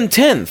Dude me. came in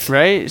 10th.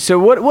 Right? So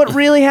what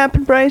really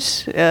happened,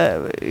 Bryce?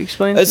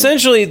 Explain. to me.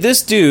 Essentially,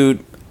 this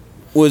dude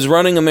was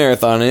running a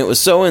marathon and it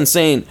was so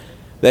insane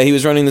that he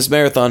was running this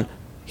marathon.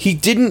 He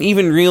didn't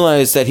even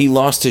realize that he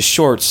lost his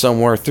shorts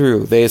somewhere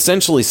through. They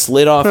essentially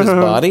slid off his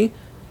body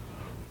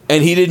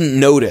and he didn't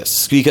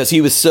notice because he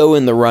was so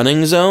in the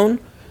running zone.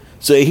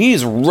 So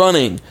he's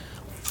running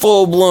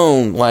full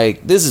blown,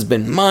 like this has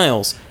been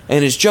miles,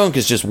 and his junk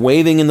is just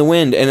waving in the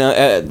wind. And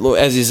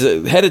as he's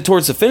headed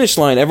towards the finish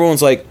line,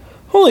 everyone's like,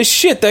 holy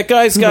shit, that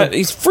guy's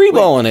he's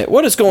freeballing it.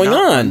 What is going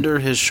Not on? under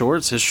his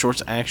shorts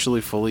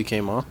actually fully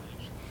came off.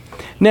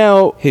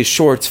 Now, His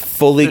shorts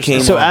fully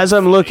came so off. as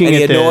I'm looking and at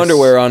he had this, no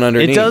underwear on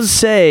underneath. It does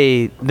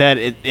say that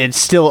it's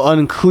still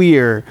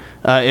unclear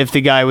if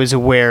the guy was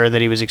aware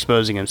that he was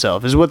exposing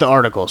himself. Is what the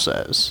article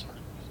says.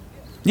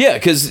 Yeah,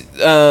 because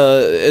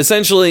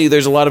essentially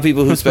there's a lot of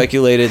people who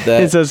speculated It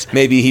that says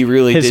maybe he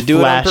really his did do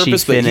it on flashy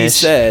purpose, but he finish.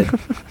 said,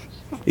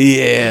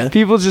 yeah.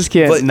 People just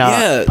can't But not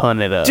yeah,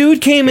 pun it up.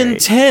 dude came in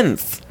Great.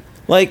 10th.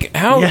 Like,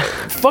 how? Yeah.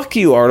 Fuck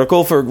you,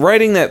 article, for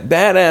writing that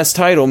badass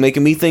title,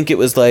 making me think it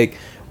was like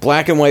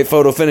black and white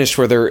photo finish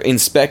where they're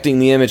inspecting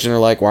the image and they're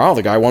like, wow,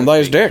 the guy won by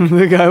his dick.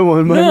 The guy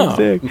won by No.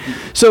 mistake.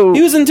 So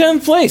He was in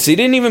 10th place. He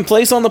didn't even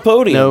place on the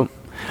podium. no.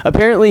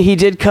 Apparently, he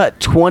did cut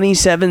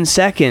 27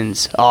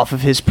 seconds off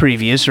of his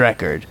previous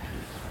record.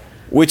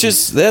 Which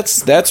is,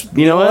 that's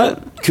You know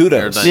what?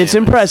 Kudos. Aerodynamic. It's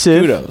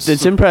impressive. Kudos.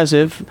 It's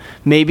impressive.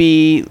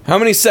 Maybe How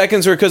many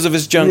seconds were because of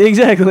his junk?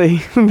 exactly.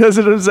 That's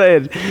what I'm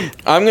saying.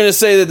 I'm gonna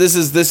say that this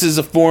is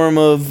a form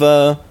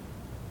of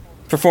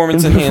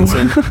performance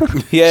enhancing.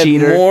 He had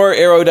Cheater. more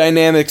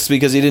aerodynamics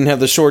because he didn't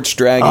have the shorts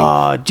dragging.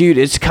 Oh, dude,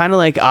 it's kind of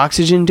like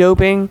oxygen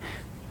doping,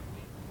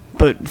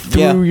 but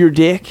through Yeah. your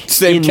dick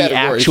Same in category,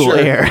 the actual sure.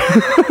 air.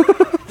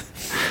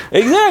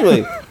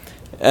 Exactly.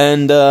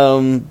 And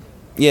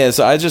yeah,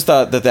 so I just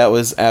thought that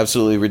was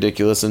absolutely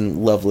ridiculous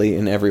and lovely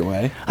in every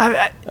way.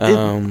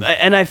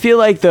 And I feel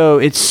like though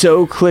it's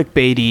so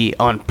clickbaity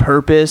on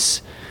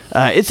purpose.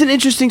 It's an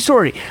interesting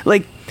story.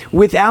 Like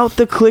without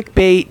the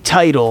clickbait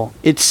title,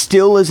 it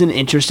still is an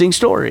interesting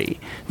story.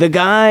 The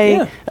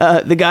guy,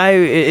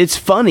 it's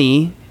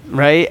funny,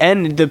 right?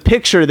 And the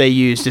picture they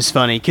used is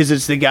funny because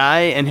it's the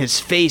guy and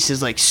his face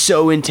is like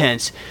so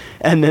intense,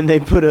 and then they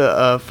put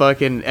a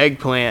fucking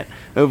eggplant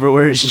over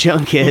where his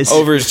junk is.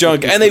 Over his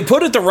junk. And they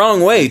put it the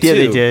wrong way, too. Yeah,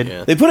 they did.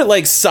 Yeah. They put it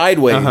like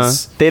sideways. Uh-huh.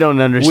 They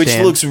don't understand. Which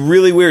looks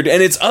really weird.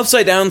 And it's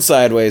upside down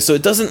sideways, so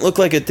it doesn't look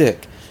like a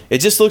dick. It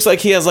just looks like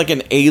he has like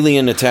an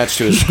alien attached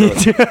to his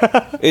scrotum.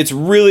 It's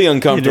really It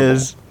uncomfortable.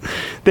 is.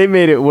 They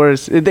made it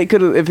worse. They could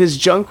have, if his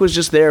junk was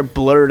just there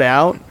blurred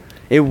out,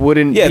 it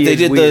wouldn't. Yeah, be if they as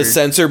did weird. the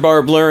sensor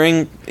bar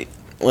blurring,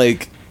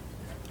 like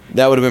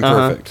that would have been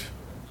Uh-huh. perfect.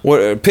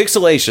 What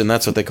pixelation?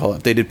 That's what they call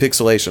it. They did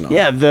pixelation on it.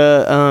 Yeah,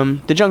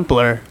 the junk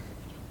blur.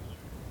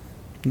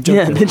 Junk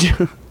Yeah, blur. the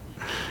junk.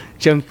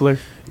 Junkler.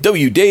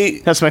 W-Day...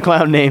 That's my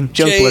clown name,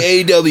 Junkler.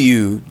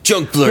 J-A-W.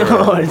 Junkler.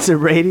 Oh, it's a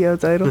radio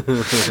title?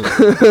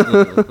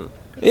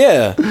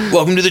 Yeah.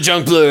 Welcome to the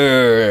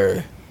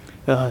Junkler.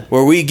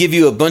 Where we give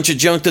you a bunch of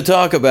junk to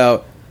talk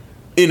about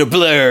in a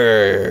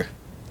blur.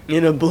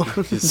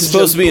 It's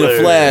Supposed to be in a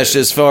flash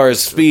as far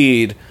as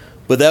speed,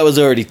 but that was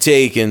already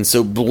taken,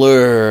 so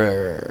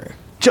blur.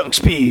 Junk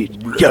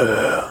speed.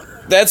 Yeah.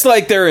 That's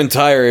like their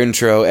entire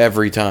intro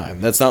every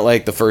time. That's not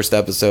like the first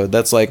episode.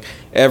 That's like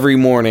every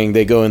morning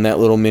they go in that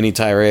little mini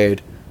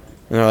tirade.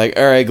 And they're like,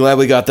 all right, glad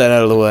we got that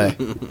out of the way.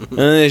 And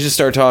then they just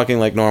start talking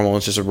like normal.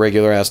 It's just a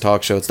regular-ass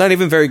talk show. It's not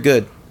even very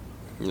good.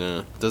 Yeah,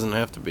 it doesn't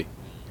have to be.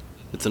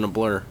 It's in a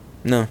blur.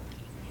 No.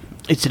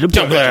 It's in a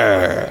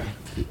Junkler.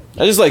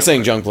 I just like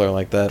saying Junkler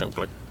like that.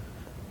 Junkler.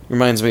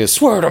 Reminds me of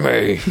Swear to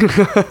Me.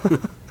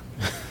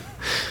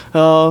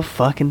 Oh,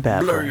 fucking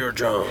bad. Blur your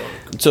junk.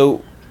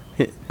 So,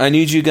 I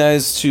need you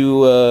guys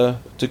to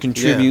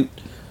contribute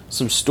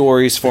some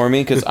stories for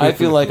me, because I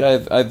feel like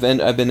I've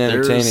been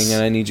entertaining,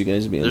 and I need you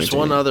guys to be entertaining. There's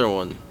one other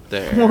one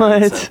there.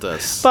 What? Sent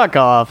us. Fuck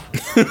off.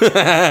 There's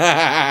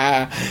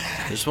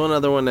one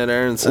other one that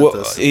Aaron sent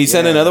us. He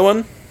sent another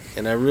one?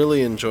 And I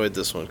really enjoyed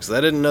this one, because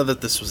I didn't know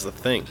that this was the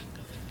thing.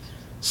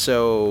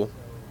 So,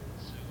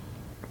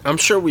 I'm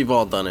sure we've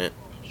all done it.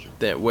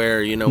 That where,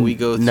 we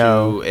go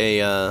through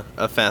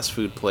a fast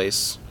food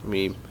place.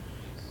 We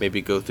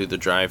maybe go through the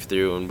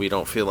drive-thru, and we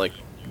don't feel like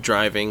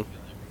driving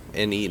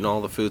and eating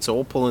all the food, so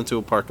we'll pull into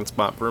a parking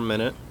spot for a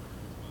minute.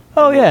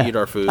 Oh, we'll yeah. eat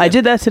our food. I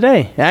did that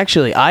today,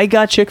 actually. I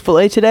got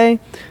Chick-fil-A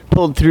today,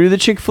 pulled through the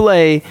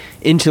Chick-fil-A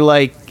into,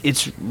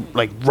 it's,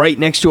 right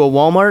next to a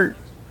Walmart.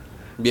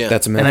 Yeah.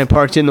 That's And I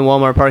parked in the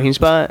Walmart parking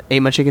spot,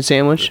 ate my chicken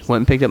sandwich, went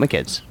and picked up my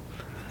kids.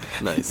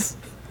 Nice.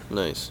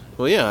 Nice.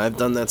 Well, yeah, I've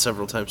done that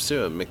several times,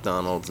 too, at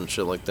McDonald's and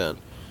shit like that.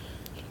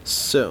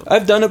 So.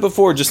 I've done it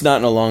before, just not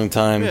in a long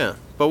time. Yeah,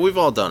 but we've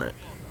all done it.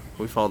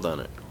 We've all done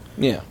it.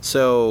 Yeah.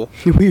 So.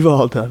 We've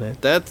all done it.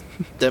 That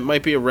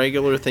might be a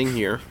regular thing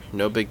here.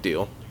 No big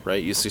deal,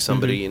 right? You see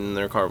somebody in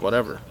their car,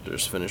 whatever. They're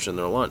just finishing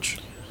their lunch.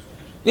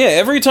 Yeah,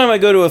 every time I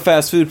go to a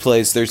fast food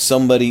place, there's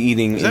somebody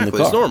eating in the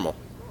car. It's normal.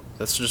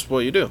 That's just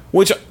what you do.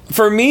 Which,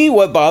 for me,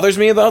 what bothers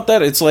me about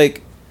that, it's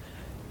like,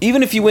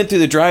 even if you went through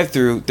the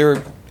drive-thru,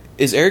 there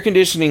is air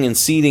conditioning and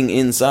seating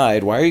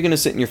inside. Why are you going to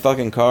sit in your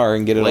fucking car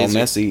and get it all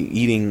messy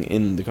eating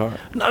in the car?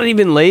 Not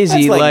even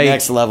lazy. That's like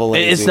next level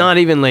lazy. It's not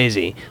even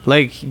lazy.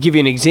 Give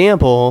you an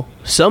example.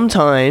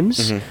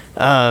 Sometimes,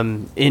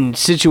 in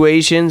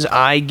situations,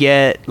 I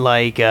get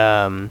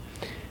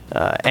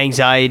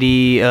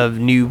anxiety of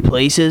new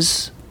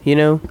places.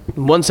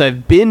 Once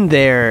I've been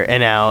there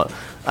and out,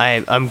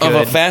 I'm good.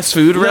 Of a fast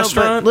food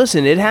restaurant? But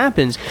listen, it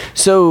happens.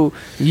 So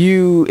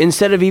you,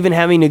 instead of even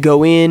having to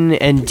go in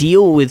and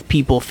deal with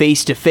people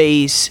face to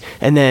face,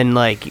 and then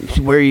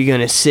where are you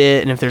going to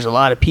sit, and if there's a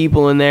lot of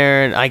people in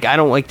there, and I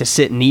don't like to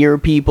sit near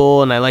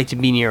people, and I like to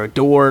be near a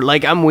door.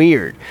 I'm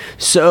weird.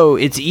 So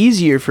it's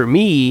easier for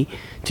me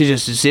to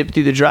just zip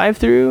through the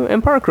drive-thru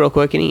and park real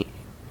quick and eat,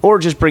 or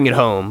just bring it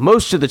home.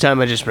 Most of the time,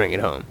 I just bring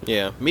it home.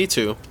 Yeah, me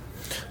too.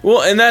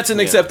 Well, and that's an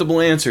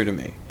acceptable answer to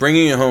me.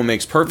 Bringing it home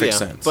makes perfect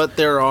sense. But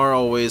there are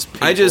always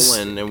people,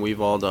 and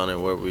we've all done it,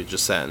 where we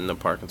just sat in the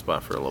parking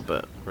spot for a little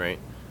bit, right?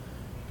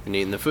 And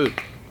eating the food.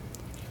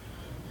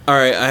 All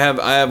right, I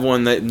have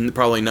one that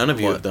probably none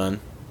of you have done.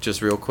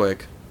 Just real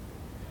quick.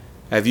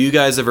 Have you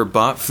guys ever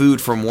bought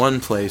food from one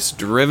place,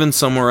 driven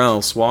somewhere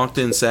else, walked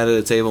in, sat at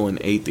a table, and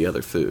ate the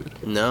other food?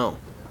 No.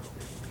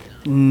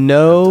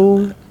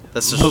 No.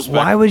 That's but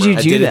why would you do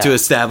that? I did it to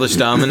establish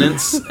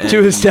dominance.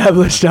 To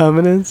establish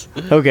dominance?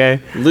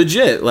 Okay.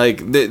 Legit.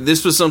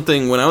 This was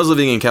something, when I was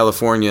living in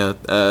California,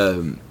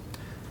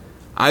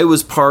 I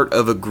was part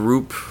of a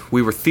group.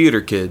 We were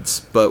theater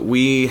kids, but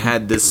we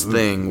had this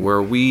thing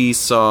where we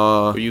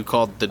saw... Were you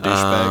called the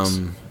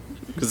douchebags?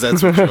 Because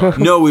that's what you are.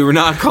 No, we were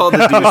not called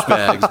the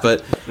douchebags,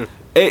 but...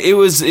 It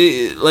was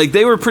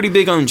they were pretty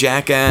big on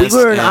Jackass. We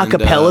were an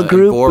acapella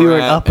group. We were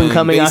an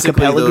up-and-coming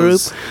acapella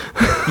group.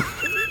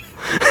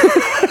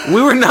 We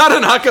were not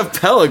an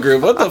acapella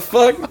group. What the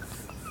fuck?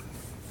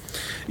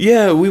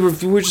 Yeah, we were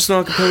just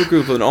an acapella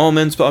group, an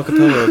all-men's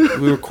acapella.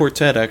 We were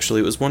quartet,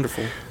 actually. It was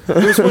wonderful.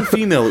 There was one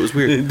female. It was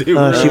weird.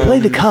 She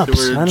played the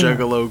cups. They were a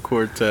Juggalo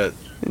quartet.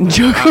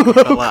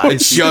 Juggalo.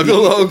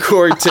 Juggalo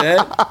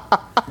quartet.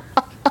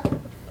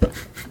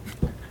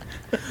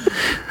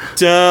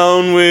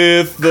 Down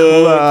with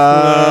the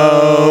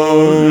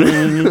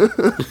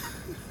clown.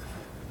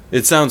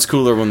 It sounds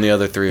cooler when the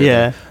other three are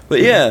there.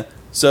 But yeah,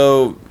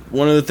 so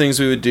one of the things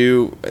we would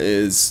do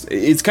is,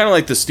 it's kind of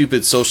like the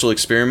stupid social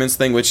experiments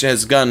thing, which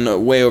has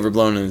gotten way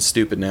overblown and is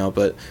stupid now,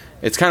 but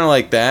it's kind of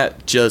like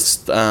that,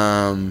 just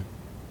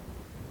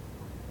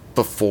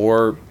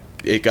before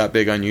it got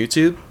big on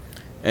YouTube.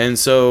 And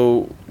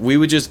so we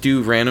would just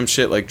do random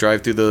shit, like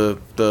drive through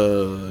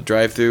the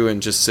drive-thru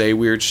and just say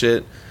weird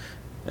shit.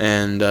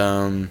 And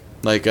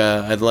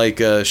I'd like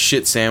a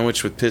shit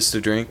sandwich with piss to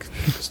drink,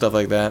 stuff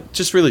like that.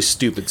 Just really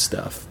stupid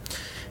stuff.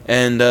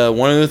 And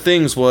one of the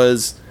things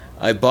was,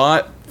 I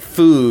bought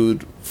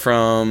food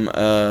from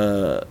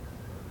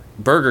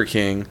Burger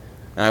King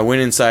and I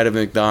went inside of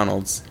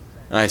McDonald's,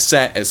 and I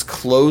sat as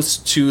close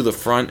to the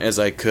front as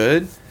I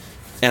could,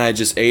 and I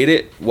just ate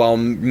it while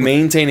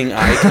maintaining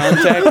eye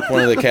contact with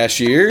one of the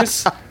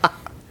cashiers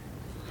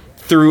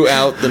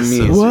throughout the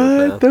meal.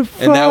 What the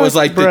fuck? And that was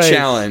like the Bryce?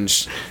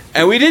 challenge.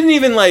 And we didn't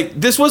even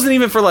this wasn't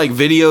even for like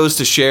videos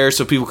to share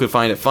so people could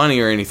find it funny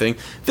or anything.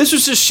 This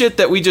was just shit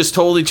that we just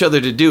told each other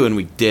to do, and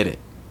we did it.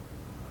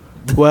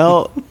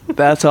 Well,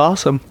 that's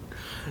awesome.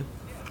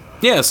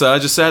 Yeah, so I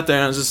just sat there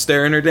and I was just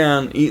staring her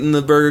down, eating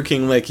the Burger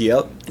King like,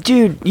 yep.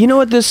 Dude, you know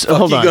what this... What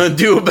hold you on. gonna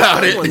do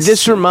about it?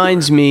 This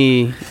reminds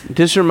me...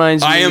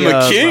 I am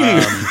a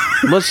king.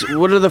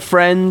 What are the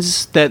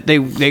friends that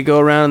they go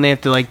around and they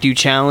have to like do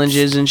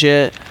challenges and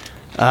shit?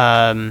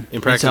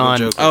 Impractical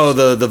Jokers. Oh,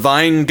 the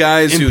Vine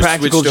guys who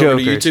switched over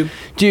to YouTube?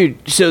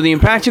 Dude, so the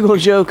Impractical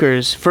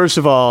Jokers, first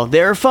of all,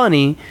 they're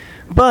funny,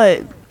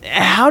 but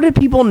how do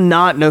people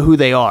not know who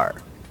they are?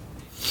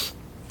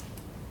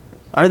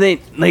 Are they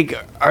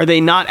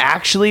not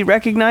actually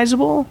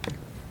recognizable?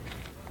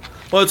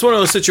 Well, it's one of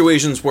those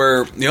situations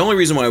where the only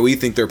reason why we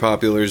think they're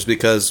popular is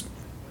because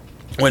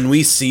when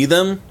we see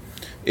them,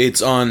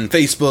 it's on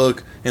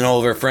Facebook and all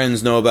of our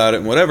friends know about it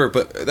and whatever,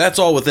 but that's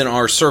all within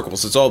our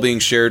circles. It's all being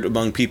shared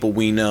among people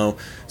we know,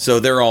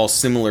 so they're all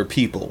similar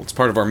people. It's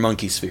part of our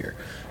monkey sphere.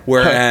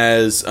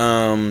 Whereas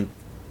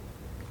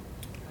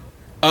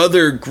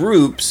other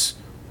groups,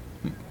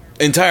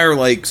 entire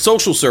like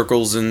social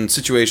circles and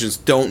situations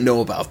don't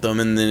know about them,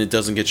 and then it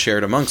doesn't get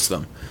shared amongst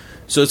them.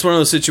 So it's one of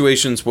those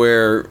situations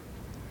where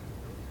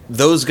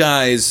those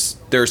guys,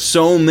 there's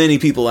so many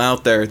people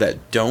out there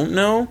that don't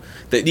know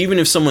that even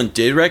if someone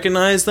did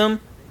recognize them,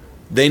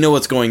 they know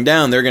what's going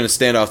down. They're going to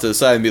stand off to the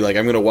side and be like,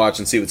 I'm going to watch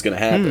and see what's going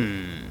to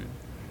happen.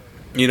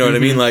 You know what I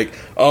mean? Like,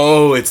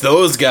 oh, it's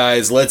those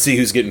guys. Let's see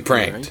who's getting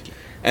pranked.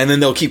 And then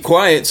they'll keep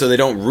quiet so they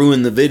don't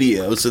ruin the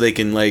video, so they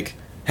can like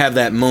have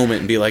that moment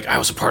and be like, I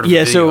was a part of the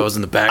video. So I was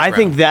in the background. I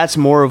think that's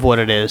more of what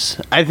it is.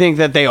 I think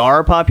that they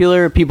are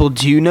popular. People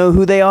do know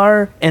who they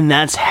are, and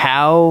that's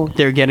how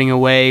they're getting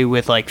away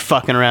with like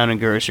fucking around in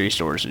grocery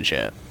stores and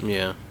shit.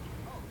 Yeah.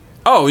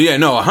 Oh, yeah,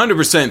 no,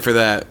 100% for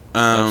that.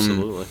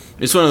 Absolutely.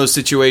 It's one of those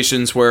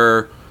situations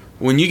where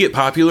when you get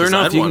popular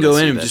enough, I'd you can wanna go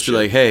see in and that just shit. be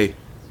like, hey,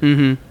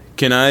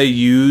 can I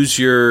use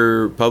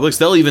your Publix?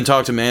 They'll even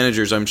talk to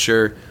managers, I'm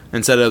sure,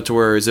 and set it up to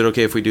where, is it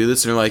okay if we do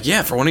this? And they're like,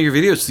 yeah, for one of your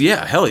videos,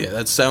 yeah, hell yeah,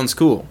 that sounds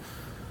cool.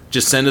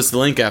 Just send us the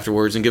link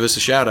afterwards and give us a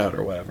shout out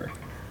or whatever.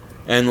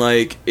 And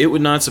like, it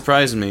would not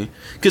surprise me.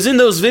 Because in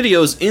those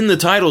videos, in the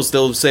titles,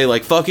 they'll say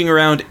like, fucking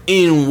around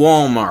in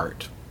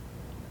Walmart.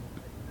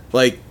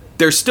 Like,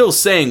 they're still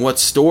saying what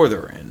store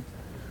they're in.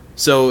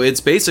 So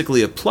it's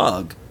basically a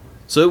plug.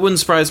 So it wouldn't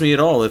surprise me at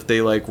all if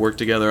they like work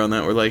together on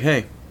that. We're like,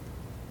 hey,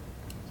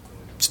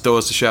 just throw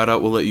us a shout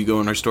out. We'll let you go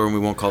in our store and we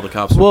won't call the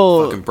cops.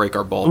 We'll fucking break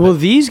our ball. Well,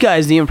 these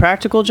guys, the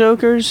Impractical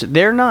Jokers,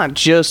 they're not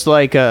just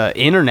like a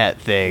internet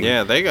thing.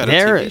 Yeah, they got a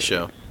TV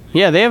show.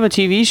 Yeah, they have a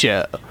TV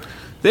show.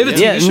 They have a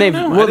TV show they've,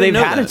 now? well, I they've didn't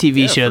know had a that.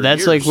 TV Yeah, show. for That's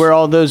years. like where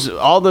all those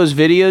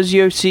videos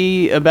you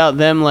see about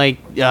them, like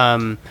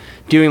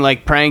doing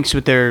like pranks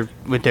with their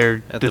At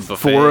the the buffet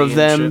four of and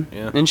them shit,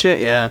 yeah. and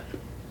shit. Yeah,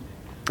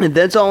 and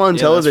that's all on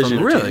Yeah, that's from television.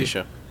 their Really? TV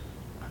show.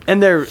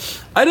 And they're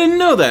I didn't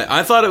know that.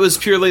 I thought it was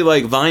purely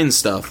like Vine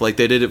stuff. Like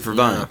they did it for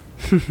Vine.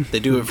 They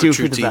do it for Do it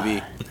True for the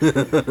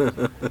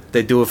TV.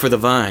 They do it for the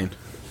Vine.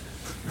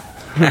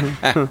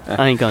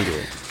 I ain't gonna do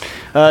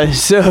it.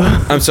 So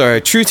I'm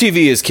sorry. True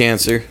TV is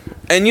cancer.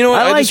 And you know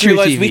what? I I, like just True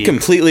realized TV. we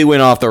completely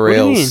went off the do you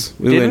rails.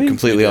 mean? We Did went we?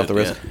 completely We off the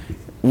did, rails.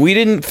 We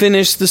didn't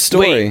finish the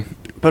story. wait,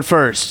 but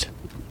first,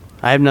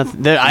 I have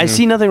nothing. I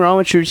see nothing wrong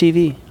with True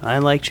TV. I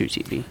like True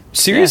TV.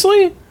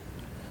 Seriously?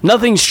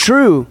 Nothing's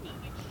true,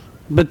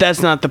 but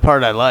that's not the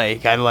part I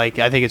like.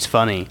 I think it's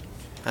funny.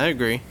 I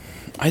agree.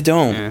 I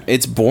don't. Yeah.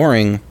 It's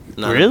boring.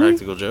 Not Really?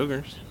 Impractical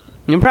Jokers.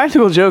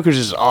 Impractical Jokers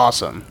is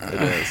awesome. It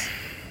is.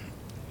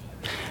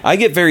 I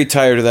get very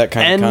tired of that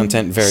kind And of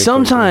content very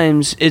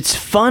sometimes it's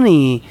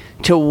funny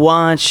to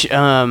watch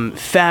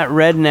fat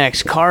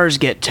rednecks cars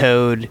get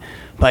towed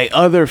by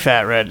other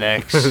fat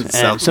rednecks. And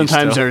Southeast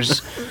sometimes Tow. there's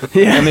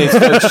quickly. And they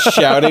start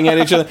shouting at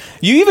each other.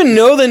 You even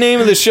know the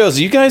name of the shows.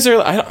 You guys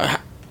are...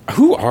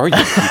 who are you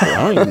people? I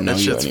don't even know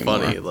That you shit's anymore.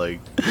 funny. Like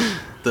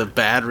the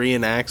bad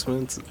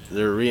reenactments.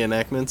 Their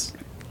reenactments.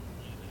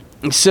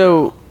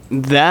 so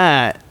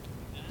that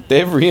They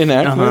have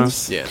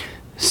reenactments? Yeah.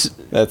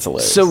 That's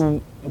hilarious.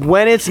 so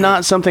when it's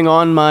not something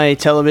on my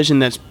television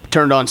that's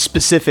turned on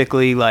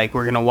specifically, like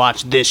we're gonna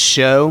watch this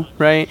show,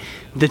 right?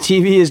 The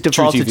TV is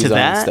defaulted TV's to on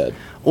that, instead.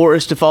 or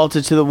it's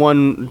defaulted to the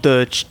one.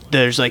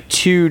 There's like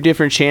two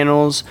different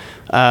channels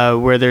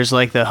where there's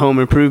like the home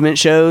improvement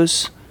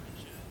shows.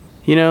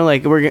 You know,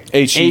 like we're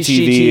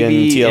HGTV and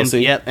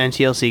TLC. yep, and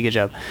TLC. Good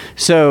job.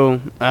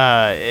 So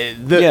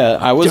Yeah,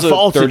 I was a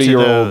defaulted to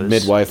 30-year-old those.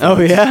 midwife Oh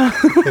once. yeah.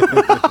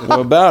 What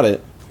about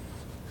it?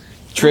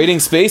 Trading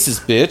Spaces,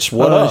 bitch.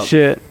 What oh up?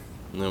 shit.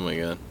 Oh my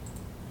god.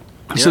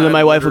 So then my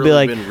I've wife would be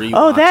literally like, been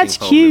 "Oh, that's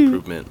rewatching Home cute."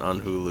 Improvement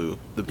on Hulu.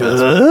 The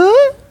best.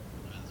 one.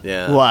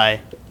 Yeah.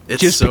 Why?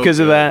 It's Just so because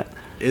of good. that?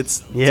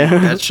 It's Yeah.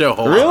 dude, that show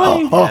holds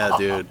Really? up. Yeah,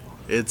 dude.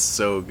 It's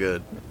so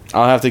good.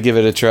 I'll have to give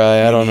it a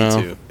try. I don't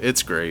know. Too.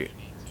 It's great.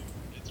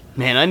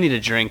 Man, I need a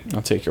drink.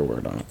 I'll take your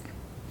word on it.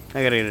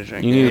 I gotta get a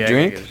drink. You need a I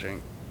drink? gotta get a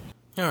drink.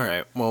 All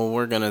right. Well,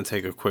 we're gonna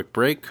take a quick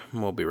break.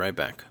 We'll be right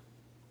back.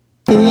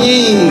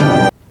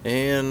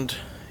 And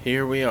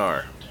here we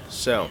are.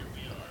 So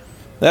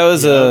That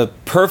was a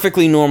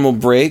perfectly normal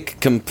break,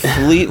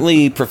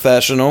 completely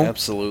professional.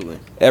 absolutely.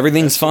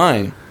 Everything's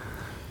fine.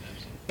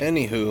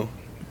 Anywho,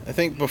 I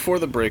think before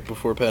the break,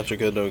 before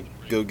Patrick had to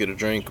go get a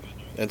drink,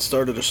 I'd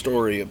started a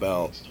story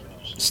about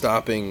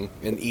stopping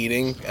and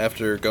eating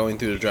after going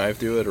through the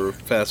drive-thru at a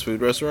fast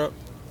food restaurant.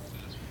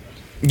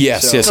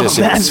 Yes, So- yes.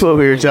 That's what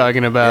we were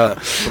talking about.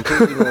 Yeah,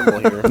 completely normal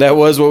here. That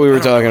was what we were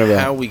talking How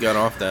about. we got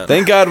off that.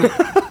 Thank God.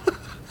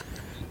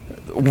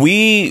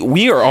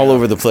 We are all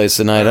over the place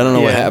tonight. I don't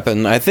know what Yeah.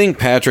 happened. I think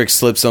Patrick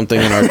slipped something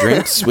in our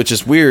drinks, which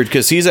is weird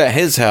because he's at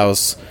his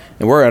house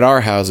and we're at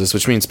our houses,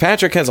 which means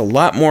Patrick has a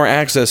lot more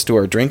access to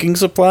our drinking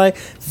supply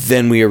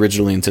than we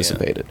originally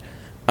anticipated.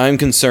 I'm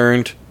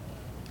concerned.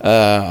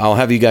 I'll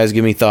have you guys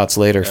give me thoughts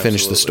later.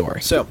 Finish the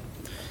Absolutely. story. So,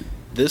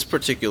 this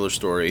particular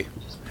story,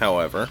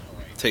 however,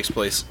 takes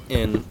place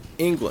in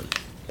England.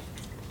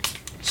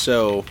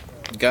 So,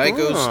 guy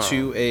goes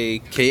to a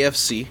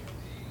KFC,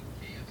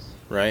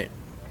 right?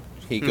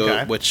 He goes,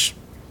 Okay. which,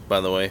 by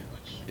the way,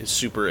 is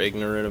super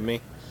ignorant of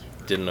me.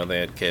 Didn't know they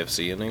had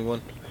KFC in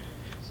England,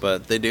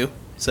 but they do.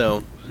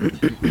 So,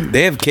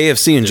 They have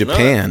KFC in Didn't know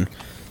Japan.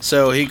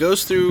 so he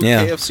goes through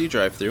Yeah. KFC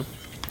drive-through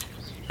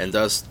and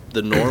does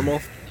the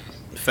normal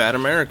fat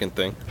American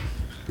thing,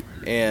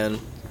 and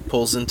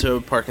pulls into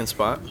a parking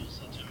spot.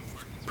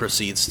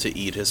 Proceeds to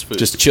eat his food.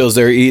 Just chills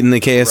there eating the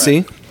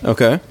KFC.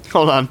 Okay.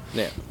 Hold on.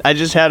 yeah. I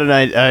just had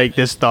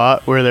this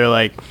thought where they're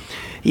like,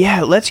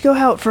 yeah, let's go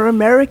out for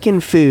American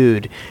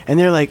food. And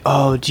they're like,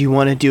 oh, do you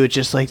want to do it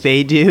just like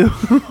they do?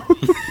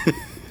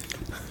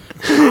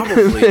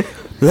 Probably.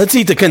 Let's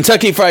eat the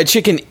Kentucky Fried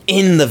Chicken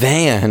in the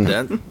van.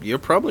 That, you're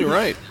probably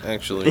right,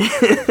 actually.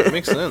 That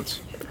makes sense.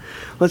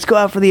 Let's go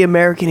out for the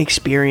American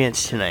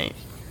experience tonight.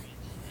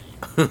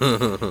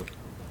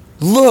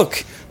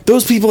 Look,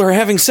 those people are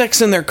having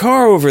sex in their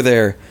car over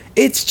there.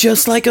 It's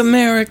just like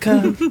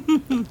America.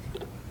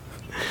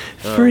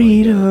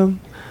 Freedom.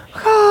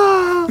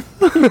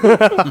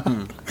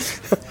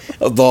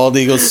 A bald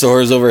eagle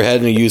soars overhead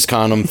and a used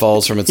condom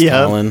falls from its Yeah.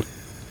 talon.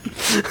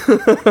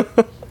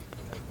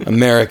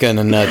 America in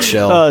a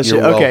nutshell. Oh, shit.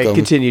 You're Okay, welcome.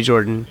 continue,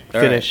 Jordan.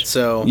 All right, Finish.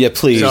 so Yeah,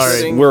 please.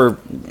 Sorry.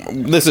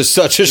 This is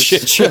such a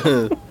shit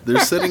show. they're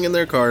sitting in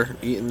their car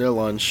eating their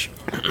lunch,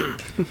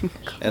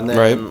 and then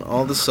Right.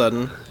 all of a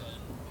sudden,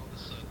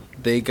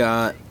 they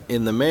got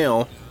in the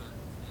mail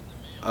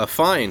a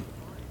fine.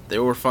 They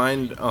were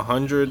fined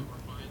 £100,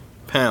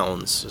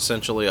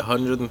 essentially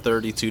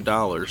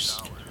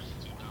 $132,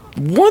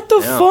 What the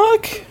Yeah.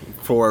 fuck?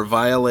 for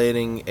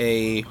violating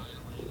a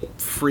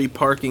free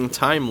parking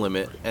time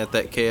limit at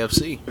that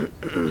KFC.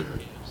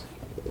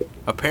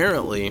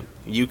 Apparently,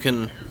 you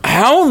can.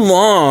 How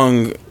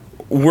long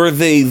were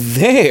they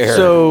there?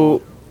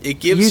 So It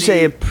gives you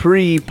say a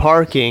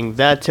pre-parking.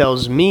 That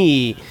tells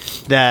me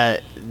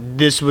that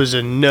this was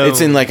a no. it's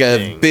in like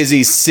a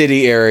busy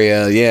city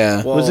area,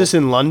 yeah. Well, Was this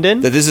in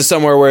London? That this is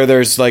somewhere where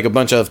there's like a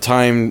bunch of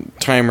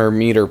timer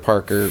meter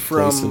parker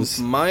From places.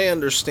 my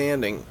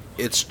understanding,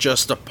 it's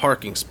just a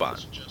parking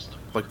spot.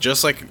 Like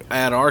just like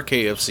at our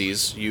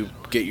KFCs, you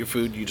get your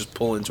food, you just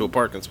pull into a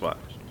parking spot.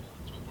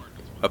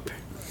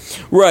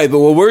 Right, but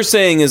what we're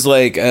saying is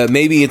like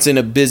maybe it's in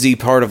a busy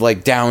part of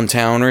like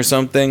downtown or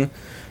something,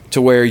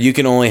 to where you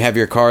can only have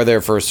your car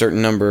there for a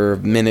certain number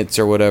of minutes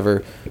or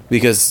whatever,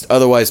 because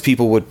otherwise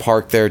people would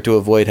park there to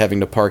avoid having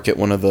to park at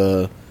one of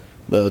the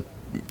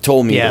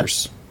toll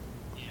meters.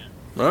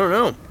 I don't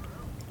know.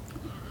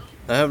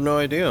 I have no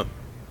idea.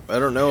 I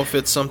don't know if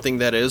it's something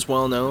that is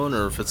well known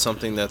or if it's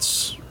something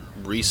that's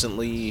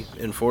recently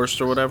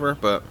enforced or whatever,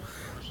 but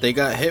they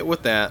got hit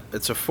with that.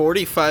 It's a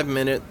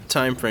 45-minute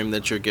time frame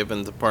that you're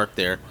given to park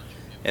there,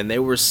 and they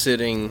were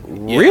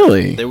sitting.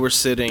 Really? They were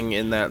sitting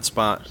in that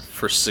spot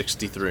for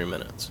 63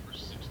 minutes,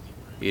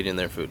 eating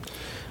their food.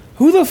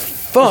 Who the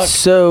fuck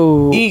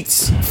So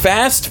eats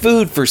fast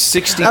food for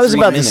 63 I was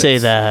about minutes? to say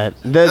that.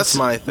 That's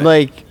my thing.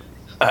 Like,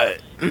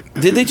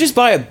 Did they just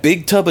buy a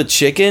big tub of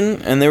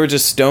chicken and they were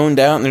just stoned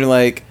out and they're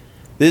like,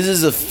 this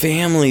is a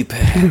family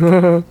pack.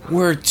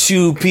 We're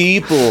 2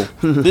 people.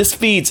 This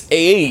feeds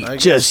 8. I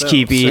guess just so.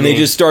 keep eating. And they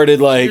just started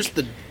like, Here's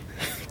the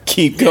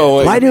keep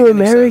going. why do make any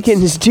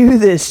Americans do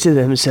this to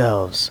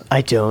themselves?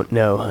 I don't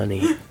know,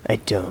 honey. I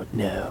don't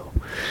know.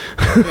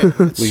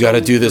 We got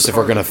to do this if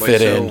we're going to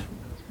fit in.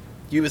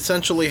 You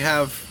essentially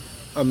have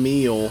a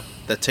meal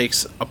that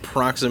takes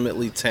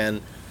approximately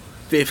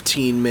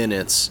 10-15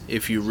 minutes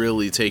if you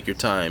really take your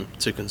time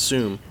to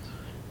consume.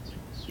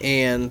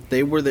 And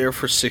they were there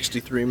for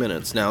 63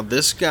 minutes. Now,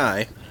 this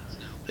guy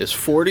is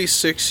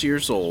 46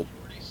 years old.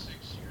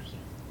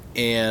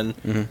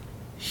 And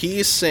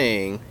he's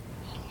saying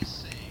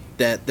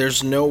that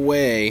there's no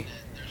way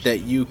that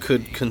you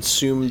could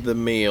consume the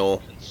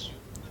meal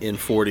in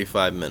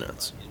 45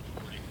 minutes.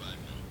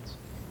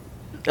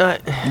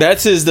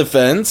 That's his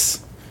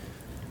defense.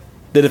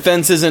 The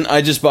defense isn't,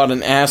 I just bought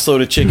an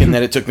assload of chicken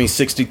that it took me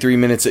 63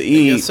 minutes to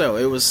eat. So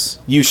it was.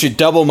 You should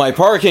double my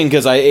parking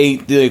because I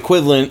ate the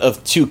equivalent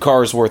of 2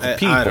 cars worth of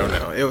people. I don't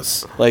know. It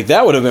was like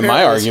that would have been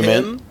my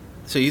argument. Him.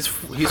 So he's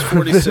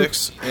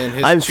 46 and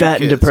his I'm 2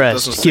 fat and kids.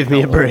 depressed. Give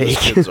me a break.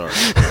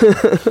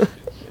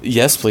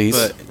 Yes, please.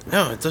 But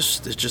no, it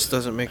just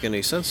doesn't make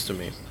any sense to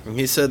me. And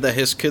he said that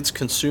his kids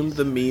consume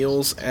the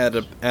meals at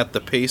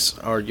the pace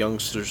our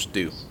youngsters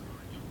do.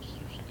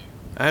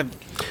 I've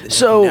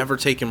never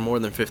taken more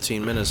than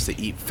 15 minutes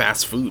to eat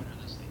fast food.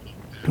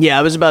 Yeah,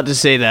 I was about to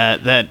say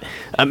that.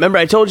 Remember,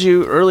 I told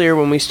you earlier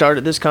when we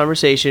started this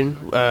conversation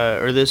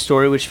or this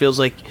story, which feels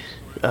like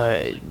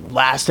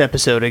last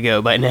episode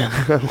ago by now.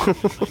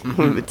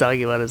 We've been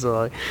talking about it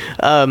so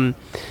long.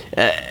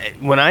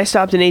 When I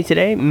stopped and ate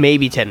today,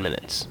 maybe 10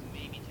 minutes,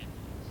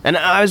 and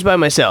I was by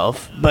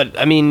myself. But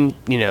I mean,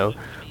 you know.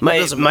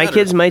 My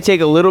kids might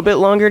take a little bit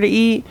longer to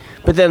eat,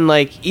 but then,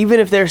 like, even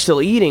if they're still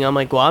eating, I'm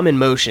like, well, I'm in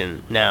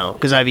motion now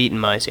because I've eaten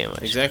my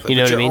sandwich. Exactly. You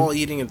know but what I mean? You're all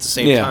eating at the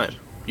same time.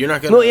 You're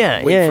not going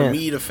to wait for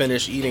me to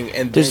finish eating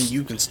and then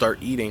you can start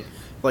eating.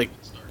 Like,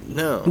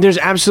 no. There's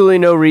absolutely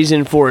no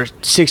reason for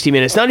 60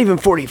 minutes, not even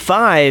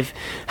 45.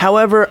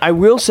 However, I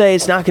will say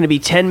it's not going to be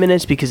 10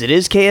 minutes because it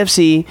is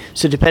KFC,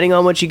 so depending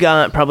on what you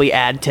got, probably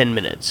add 10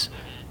 minutes.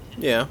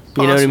 Yeah.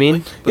 Possibly. You know what I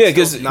mean? Yeah,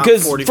 because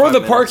for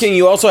the parking,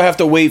 you also have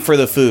to wait for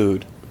the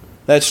food.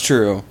 That's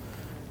true,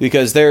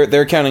 because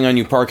they're counting on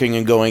you parking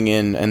and going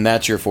in, and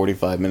that's your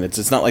 45 minutes.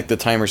 It's not like the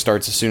timer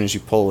starts as soon as you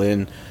pull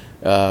in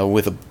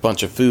with a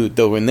bunch of food.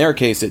 Though in their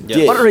case, it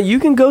did. But you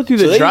can go through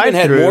the drive-thru. They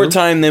even had more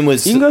time than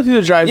was. You can go through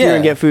the drive-thru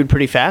and get food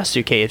pretty fast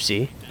through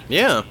KFC.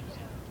 Yeah.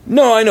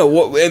 No, I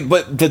know,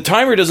 but the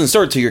timer doesn't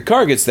start till your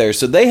car gets there.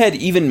 So they had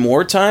even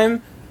more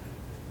time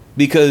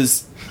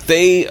because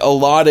they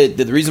allotted.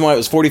 The reason why it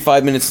was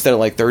 45 minutes instead of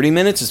like 30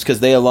 minutes is because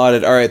they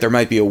allotted. All right, there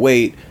might be a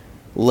wait.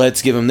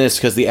 Let's give them this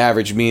because the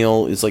average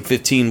meal is like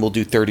 15. We'll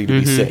do 30 to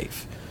be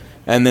safe.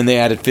 And then they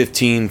added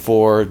 15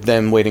 for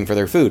them waiting for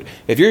their food.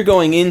 If you're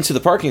going into the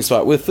parking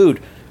spot with food,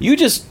 you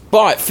just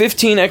bought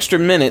 15 extra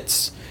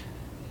minutes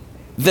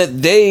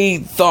that they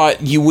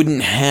thought you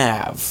wouldn't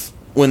have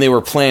when they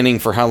were planning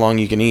for how long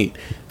you can eat.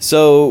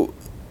 So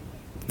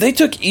they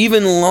took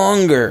even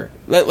longer.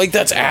 Like,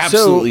 that's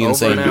absolutely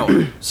insane. Over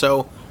an hour.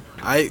 So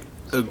I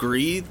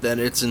agree that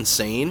it's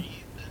insane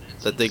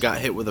that they got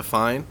hit with a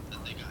fine.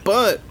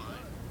 But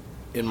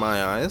in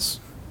my eyes,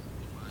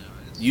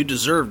 you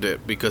deserved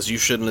it because you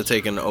shouldn't have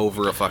taken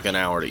over a fucking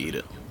hour to eat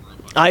it.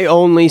 I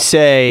only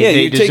say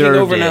they you're taking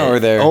over an hour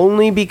there.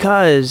 Only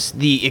because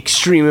the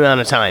extreme amount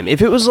of time. If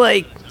it was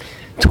like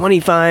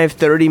 25,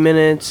 30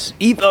 minutes,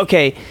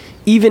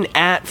 even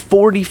at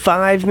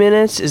 45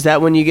 minutes, is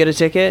that when you get a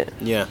ticket?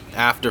 Yeah,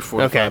 after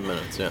 45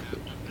 minutes, yeah.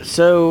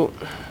 So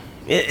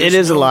it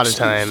is a lot of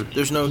time.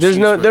 There's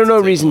no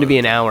reason to be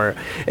an hour,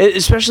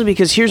 especially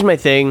because here's my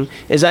thing: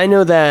 is I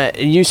know that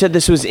you said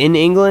this was in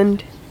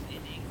England,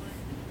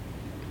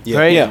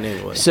 right? Yeah, in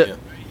England.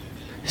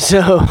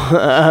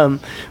 So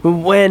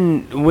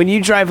when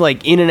you drive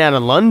like in and out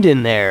of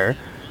London, there,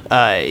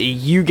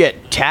 you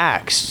get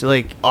taxed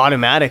like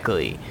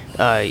automatically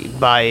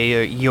by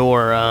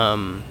your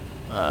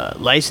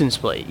license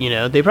plate. You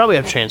know, they probably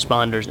have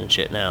transponders and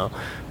shit now,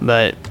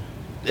 but.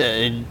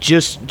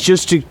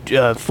 Just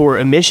to for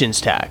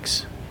emissions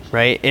tax,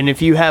 right? And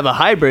if you have a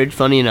hybrid,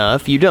 funny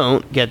enough, you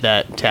don't get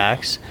that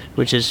tax,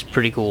 which is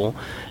pretty cool.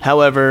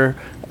 However,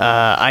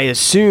 I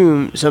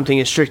assume something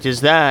as strict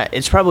as that,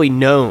 it's probably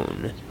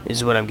known,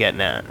 is what I'm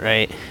getting at,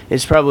 right?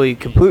 It's probably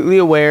completely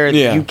aware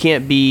that you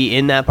can't be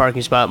in that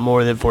parking spot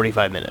more than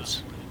 45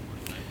 minutes.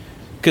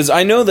 Because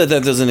I know that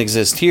doesn't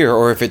exist here,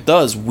 or if it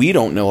does, we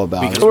don't know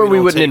about it. Or we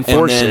wouldn't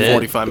enforce it.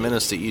 45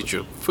 minutes to eat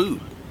your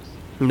food.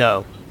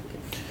 No.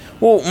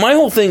 Well, my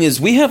whole thing is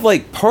we have,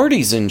 like,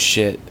 parties and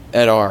shit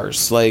at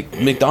ours.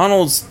 Like,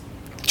 McDonald's,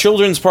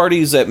 children's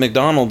parties at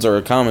McDonald's are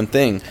a common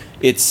thing.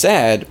 It's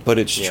sad, but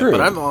it's true.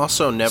 But I've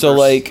also never... So,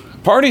 like,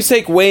 parties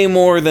take way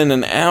more than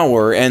an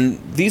hour,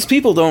 and these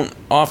people don't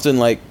often,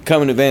 like,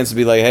 come in advance and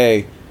be like,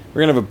 hey,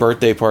 we're going to have a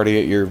birthday party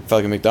at your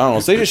fucking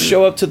McDonald's. They just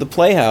show up to the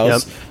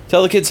Playhouse,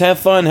 tell the kids, have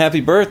fun,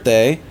 happy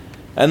birthday,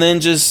 and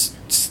then just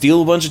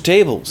steal a bunch of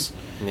tables.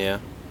 Yeah.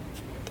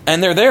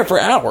 And they're there for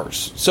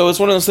hours. So it's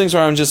one of those things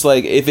where I'm just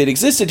like, if it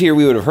existed here,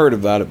 we would have heard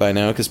about it by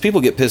now, because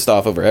people get pissed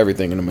off over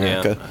everything in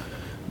America. Yeah.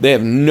 They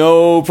have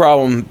no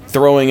problem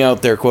throwing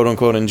out their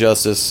quote-unquote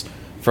injustice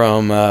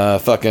from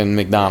fucking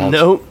McDonald's.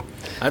 Nope.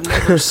 I've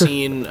never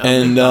seen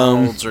a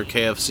McDonald's or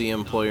KFC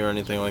employee or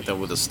anything like that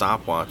with a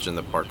stopwatch in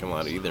the parking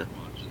lot either.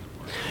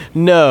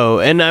 No,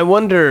 and I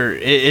wonder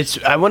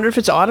if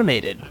it's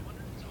automated.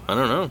 I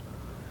don't know.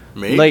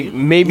 Maybe.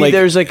 Maybe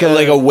there's like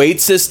a weight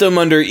system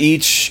under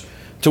each...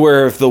 To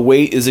where if the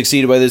weight is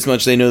exceeded by this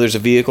much, they know there's a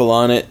vehicle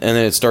on it, and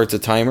then it starts a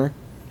timer.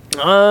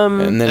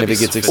 And then if it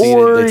gets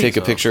exceeded, they take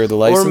a picture of the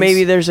license. Or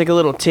maybe there's like a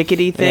little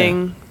tickety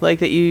thing, like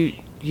that you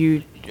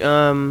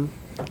have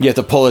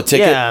to pull a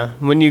ticket. Yeah,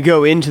 when you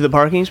go into the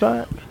parking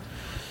spot.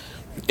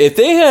 If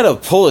they had a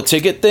pull a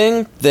ticket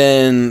thing,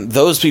 then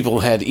those people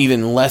had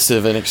even less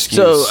of an excuse.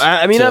 So,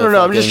 I mean, I don't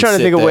know. I'm just trying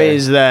to think of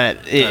ways that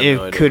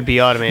it could be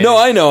automated. No,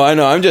 I know.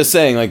 I'm just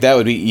saying, like, that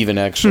would be even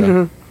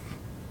extra.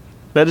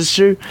 That is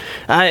true.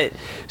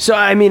 So,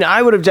 I mean,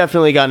 I would have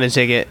definitely gotten a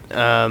ticket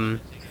if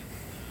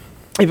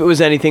it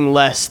was anything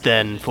less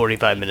than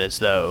 45 minutes,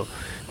 though.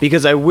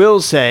 Because I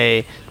will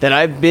say that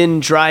I've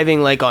been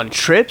driving, like, on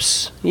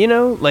trips, you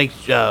know, like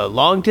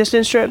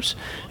long-distance trips,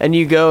 and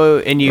you go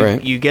and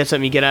you get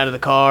something, you get out of the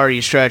car,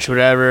 you stretch,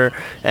 whatever,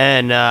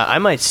 and I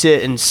might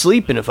sit and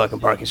sleep in a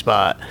fucking parking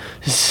spot.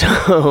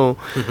 So,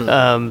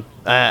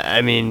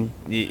 I mean,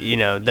 you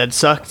know, that'd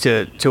suck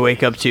to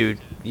wake up to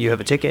you have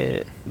a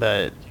ticket,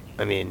 but,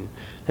 I mean,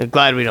 I'm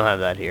glad we don't have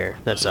that here.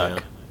 That suck.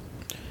 Yeah.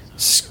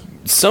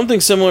 Something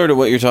similar to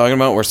what you're talking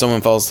about, where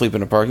someone falls asleep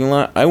in a parking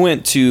lot. I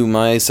went to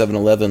my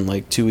 7-Eleven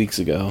like 2 weeks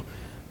ago.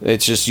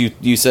 It's just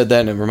you said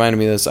that and it reminded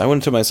me of this. I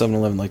went to my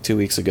 7-Eleven like 2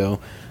 weeks ago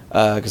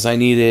because I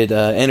needed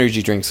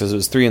energy drinks because it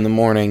was 3 a.m.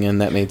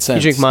 and that made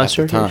sense. You drink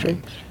Monster?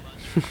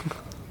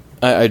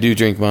 I do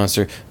drink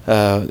Monster.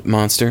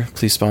 Monster,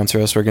 please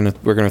sponsor us. We're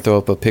gonna throw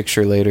up a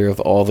picture later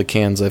of all the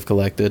cans I've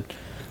collected.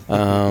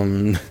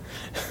 Fucking.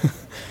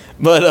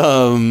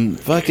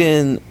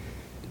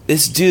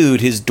 This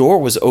dude, his door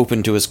was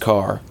open to his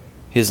car.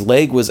 His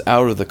leg was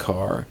out of the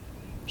car.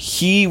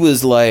 He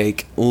was,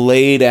 like,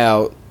 laid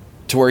out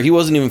to where he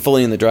wasn't even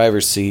fully in the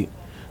driver's seat.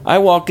 I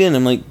walk in,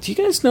 I'm like, do you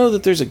guys know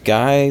that there's a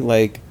guy,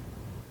 like,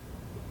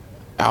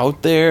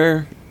 out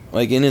there,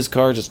 like, in his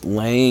car just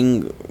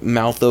laying,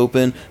 mouth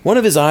open? One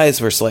of his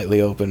eyes were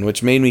slightly open,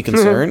 which made me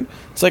concerned.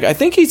 It's like, I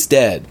think he's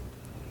dead.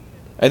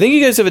 I think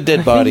you guys have a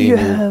dead body. You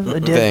have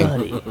a dead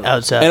body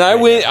outside. And I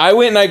went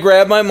and I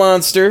grabbed my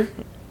Monster.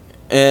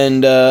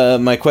 And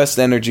my Quest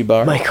energy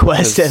bar. My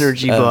Quest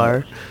energy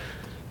bar.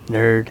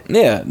 Nerd.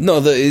 Yeah. No,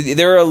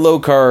 they're a low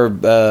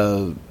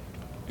carb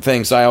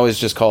thing, so I always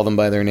just call them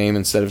by their name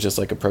instead of just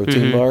like a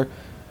protein bar.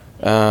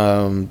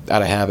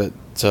 Out of habit.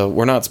 So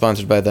we're not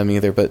sponsored by them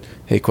either, but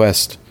hey,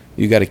 Quest,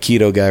 you got a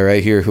keto guy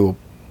right here who will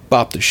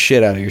bop the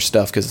shit out of your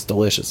stuff because it's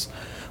delicious.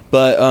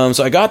 But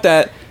so I got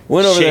that,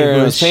 went over there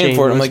and I was paying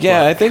for it. I'm like,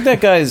 yeah, I think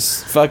that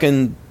guy's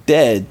fucking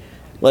dead.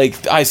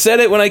 Like, I said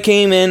it when I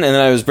came in, and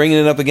then I was bringing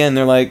it up again.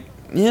 They're like,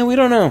 yeah, we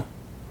don't know.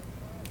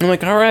 I'm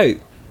like, all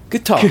right,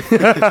 good talk.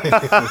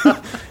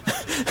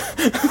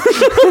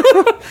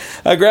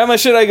 I grab my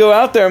shit, I go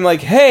out there, I'm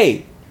like,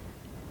 hey,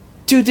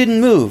 dude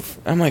didn't move.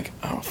 I'm like,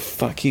 oh,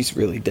 fuck, he's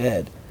really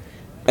dead.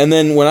 And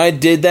then when I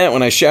did that,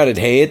 when I shouted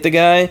hey at the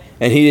guy,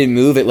 and he didn't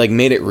move, it, like,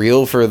 made it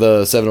real for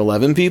the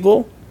 7-Eleven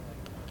people.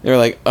 They were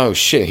like, oh,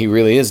 shit, he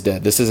really is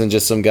dead. This isn't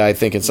just some guy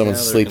thinking someone's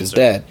asleep is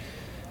dead.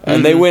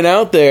 And they went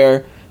out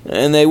there,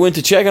 and they went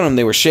to check on him.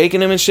 They were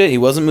shaking him and shit. He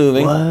wasn't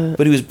moving,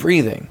 but he was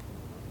breathing.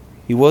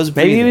 He was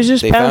breathing. Maybe he was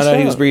just They passed found out out.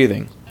 he was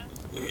breathing.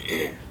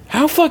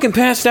 How fucking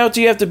passed out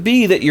do you have to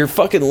be that your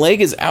fucking leg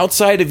is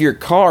outside of your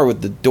car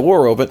with the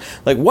door open?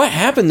 Like, what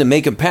happened to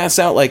make him pass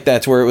out like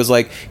that to where it was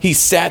like he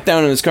sat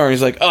down in his car and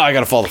he's like, oh, I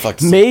gotta fall the fuck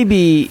to sleep.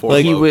 Maybe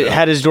he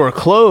had his door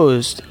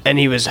closed and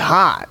he was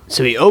hot,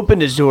 so he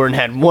opened his door and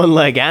had one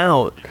leg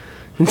out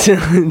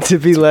to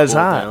be less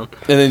hot.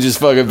 And then just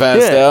fucking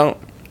passed out?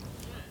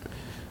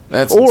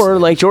 That's or,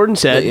 insane. like Jordan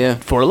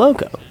said, For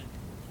Loco.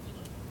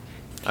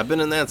 I've been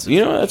in that situation.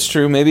 You know, that's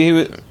true. Maybe he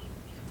would...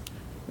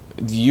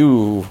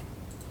 You've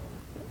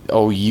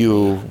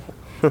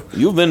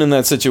been in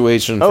that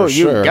situation for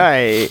sure. You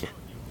guy.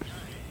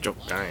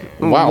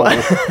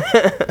 Wow.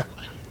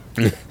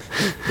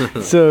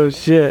 So,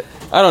 shit.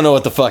 I don't know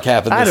what the fuck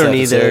happened this I don't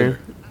episode. either.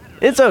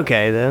 It's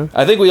okay, though.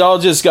 I think we all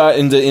just got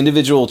into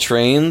individual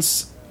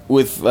trains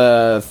with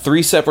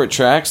 3 separate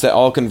tracks that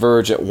all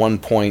converge at one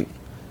point.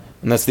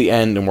 And that's the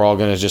end, and we're all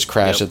going to just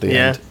crash at the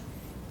end.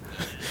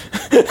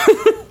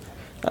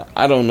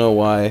 I don't know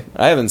why.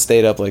 I haven't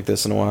stayed up like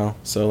this in a while.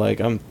 So, like,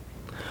 I'm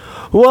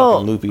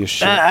fucking loopy as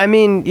shit. I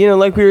mean, you know,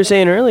 like we were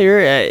saying earlier,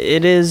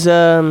 it is...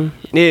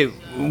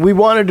 we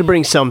wanted to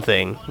bring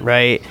something,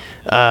 right?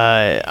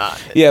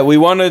 Yeah, we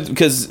wanted...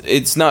 Because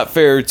it's not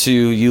fair to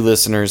you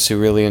listeners who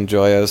really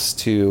enjoy us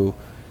to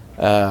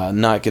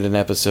not get an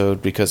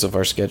episode because of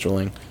our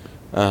scheduling.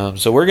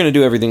 So we're going to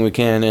do everything we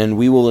can, and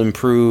we will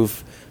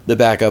improve the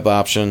backup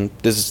option.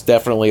 This is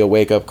definitely a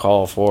wake-up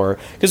call for...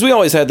 Because we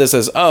always had this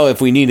as, oh,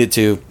 if we needed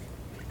to,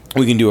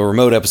 we can do a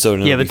remote episode.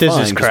 And but this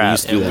is crap.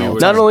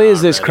 Not Not only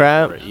is this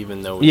crap,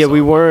 even though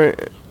we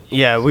weren't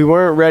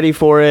ready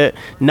for it.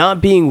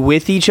 Not being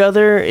with each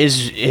other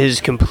is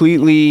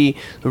completely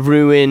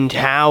ruined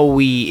how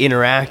we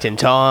interact and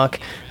talk.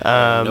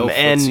 No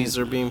footsies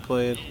are being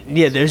played.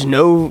 Yeah, there's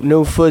no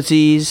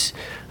footsies.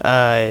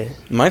 My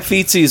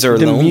feetsies are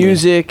the lonely.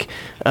 music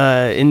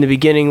in the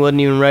beginning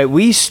wasn't even right.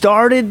 We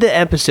started the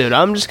episode.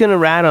 I'm just gonna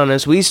rat on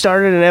us. We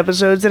started an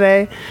episode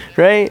today,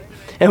 right?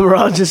 And we're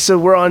on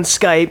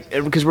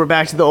Skype because we're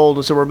back to the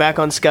old. So we're back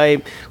on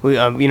Skype. We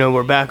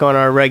we're back on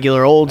our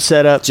regular old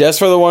setup. Just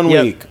for the 1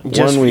 week.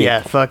 1 week.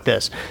 Yeah, fuck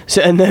this.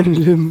 So and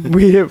then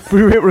we hit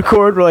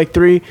record. We're like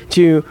 3,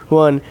 2,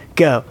 1,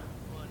 go.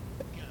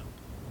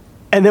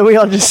 And then we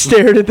all just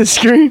stared at the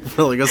screen.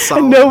 For like a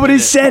solid And nobody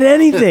minute. said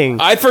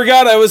anything. I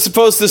forgot I was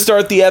supposed to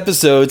start the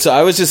episode, so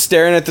I was just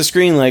staring at the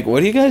screen like,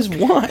 what do you guys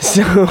want?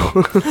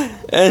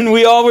 And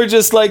we all were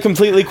just like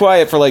completely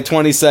quiet for like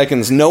 20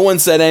 seconds. No one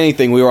said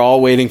anything. We were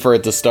all waiting for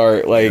it to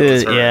start. Like,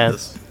 Yeah.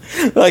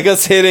 like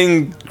us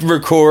hitting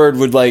record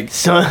would like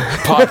So,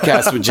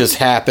 podcast would just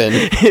happen.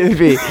 it'd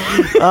be,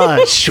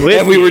 Swifty.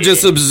 And we were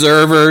just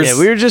observers. Yeah,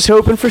 we were just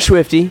hoping for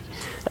Swifty.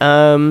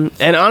 And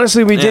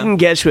honestly, we didn't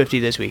get Swifty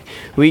this week.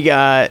 We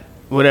got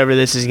whatever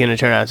this is going to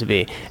turn out to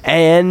be.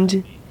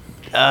 And,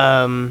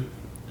 I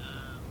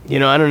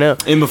don't know.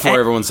 In before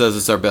everyone says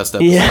it's our best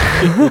episode.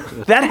 Yeah.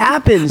 That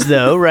happens,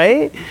 though,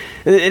 right?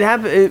 It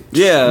happens.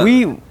 Yeah.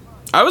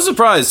 I was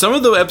surprised. Some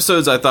of the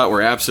episodes I thought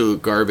were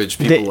absolute garbage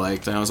people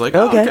liked. And I was like,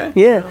 oh, okay.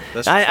 Yeah.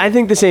 That's I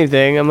think the same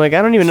thing. I'm like,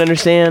 I don't even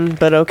understand,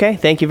 but okay.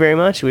 Thank you very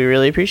much. We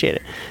really appreciate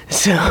it.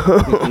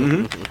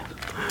 So...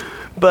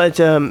 But,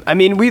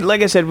 we,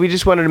 like I said, we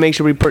just wanted to make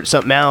sure we put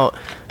something out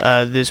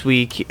this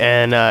week.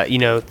 And,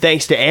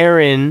 thanks to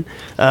Aaron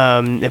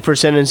for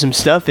sending some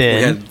stuff in.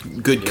 We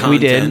had good content. We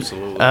did.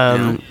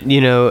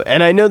 Absolutely.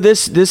 And I know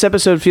this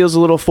episode feels a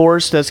little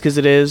forced. That's because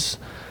it is.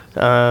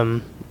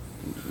 I'm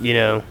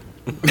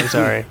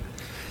sorry.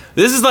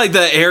 This is like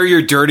the air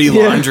your dirty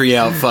laundry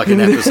out fucking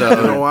episode. I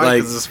don't know why,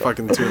 Like, because it's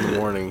fucking 2 in the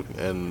morning,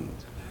 and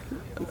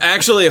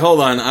actually,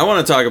 hold on. I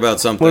want to talk about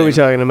something. What are we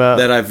talking about?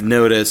 That I've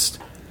noticed.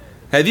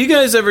 Have you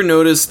guys ever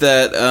noticed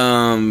that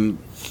in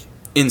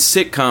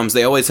sitcoms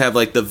they always have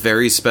like the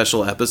very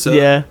special episode?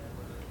 Yeah.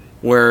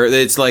 Where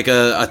it's like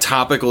a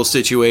topical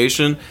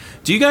situation.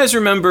 Do you guys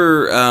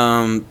remember?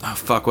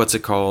 What's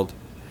it called?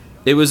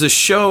 It was a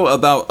show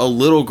about a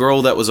little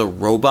girl that was a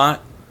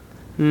robot.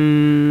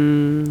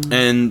 And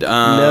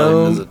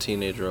No. as a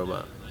teenage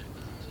robot.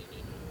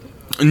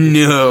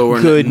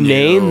 No, Good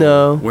name,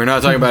 though. We're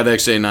not talking about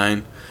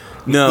XJ9.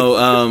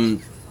 No,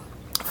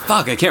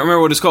 I can't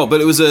remember what it's called,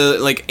 but it was a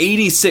like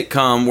 80s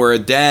sitcom where a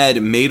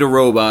dad made a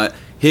robot,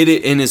 hid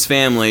it in his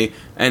family,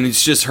 and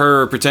it's just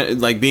her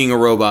pretend like being a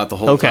robot the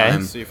whole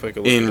time See if I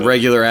can look it in up.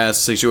 regular ass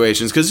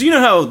situations. Because you know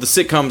how the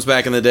sitcoms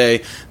back in the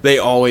day, they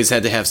always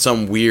had to have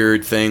some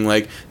weird thing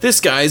like this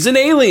guy's an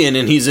alien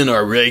and he's in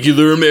our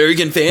regular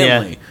American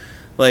family.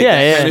 Like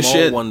that kind of Small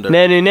shit. Wonder.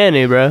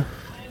 Nanny, bro.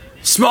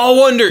 Small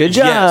Wonder. Good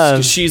Yes, job.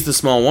 'cause she's the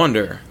Small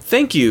Wonder.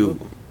 Thank you,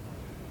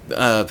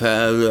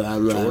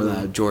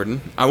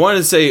 Jordan. I wanted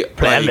to say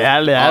like,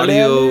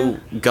 audio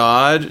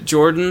god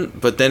Jordan,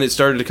 but then it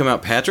started to come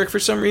out Patrick for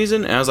some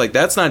reason, and I was like,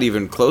 that's not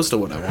even close to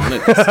what I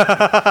wanted.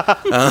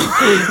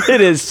 It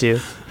is, too.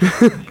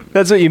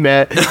 That's what you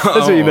meant. That's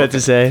what you meant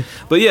to say.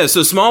 But yeah,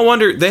 so Small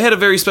Wonder, they had a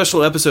very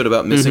special episode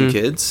about missing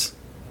kids,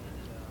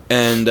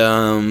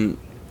 and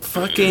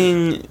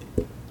fucking,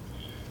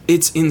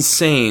 it's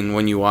insane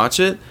when you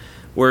watch it.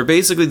 Where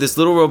basically this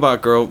little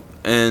robot girl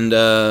and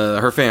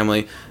her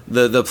family,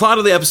 the plot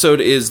of the episode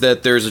is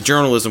that there's a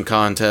journalism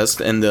contest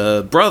and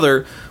the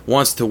brother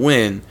wants to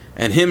win,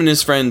 and him and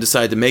his friend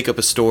decide to make up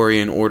a story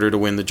in order to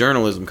win the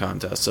journalism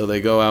contest. So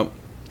they go out,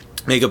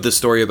 make up this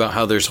story about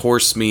how there's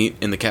horse meat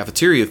in the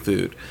cafeteria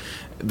food.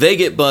 They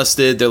get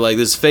busted. They're like,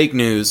 this is fake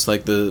news.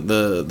 Like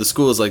the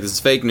school is like, this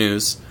is fake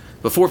news.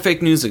 Before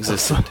fake news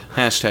existed.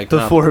 Hashtag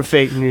topic. Before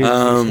fake news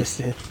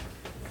existed.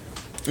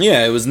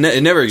 Yeah,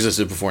 it never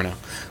existed before now.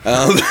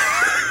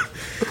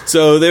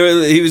 So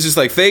he was just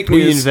like fake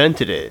news. We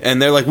invented it. And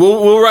they're like,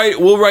 we'll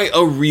write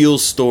a real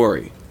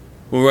story.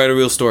 We'll write a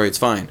real story. It's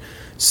fine.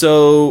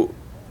 So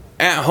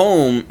at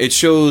home, it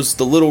shows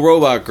the little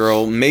robot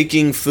girl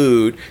making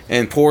food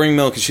and pouring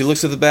milk, and she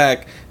looks at the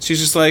back. She's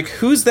just like,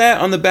 who's that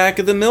on the back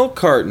of the milk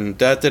carton?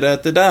 Da da da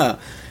da da,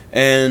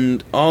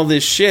 and all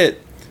this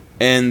shit.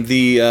 And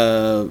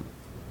the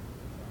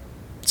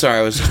sorry,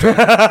 I was just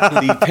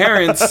the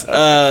parents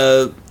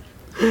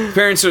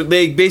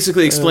they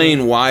basically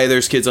explain why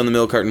there's kids on the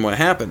milk carton, what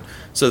happened.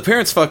 So the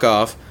parents fuck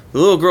off, the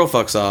little girl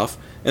fucks off,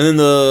 and then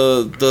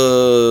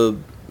the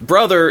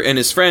brother and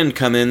his friend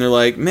come in. They're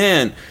like,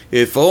 man,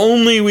 if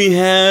only we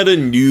had a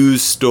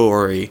news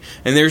story.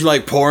 And they're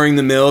like pouring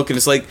the milk, and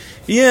it's like,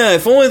 yeah,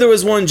 if only there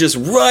was one just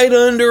right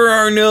under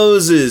our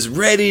noses,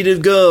 ready to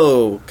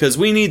go, because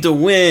we need to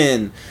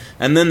win.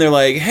 And then they're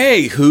like,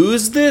 hey,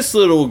 who's this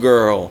little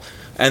girl?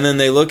 And then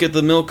they look at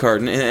the milk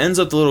carton, and it ends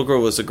up the little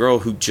girl was a girl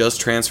who just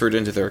transferred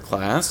into their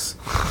class.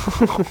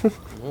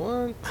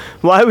 What?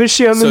 Why was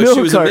she on the milk So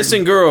she was carton? a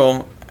missing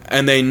girl,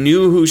 and they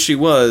knew who she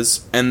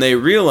was, and they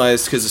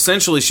realized, because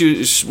essentially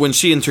when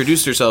she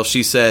introduced herself,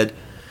 she said,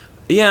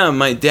 yeah,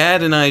 my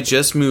dad and I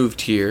just moved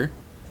here,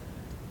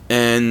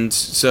 and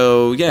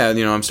so, yeah,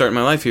 I'm starting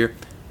my life here.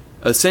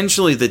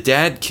 Essentially, the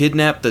dad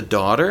kidnapped the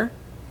daughter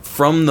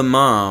from the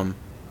mom,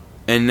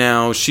 and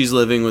now she's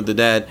living with the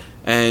dad.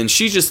 And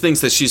she just thinks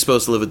that she's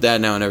supposed to live with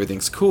dad now and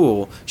everything's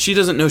cool. She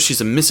doesn't know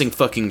she's a missing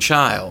fucking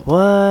child.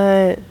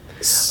 What?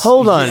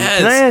 Hold on. Yes.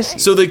 Can I ask?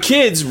 So the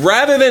kids,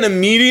 rather than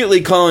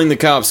immediately calling the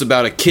cops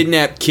about a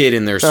kidnapped kid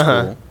in their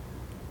school,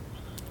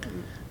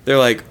 they're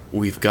like,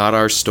 we've got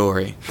our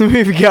story.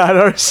 We've got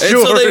our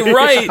story. And so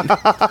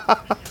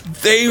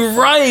they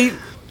write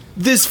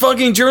this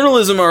fucking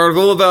journalism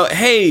article about,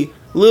 hey,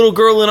 little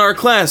girl in our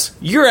class,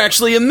 you're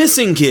actually a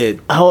missing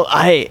kid. Oh,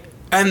 I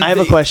have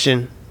a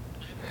question.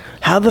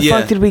 How the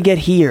fuck did we get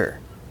here?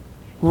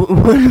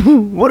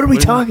 What are we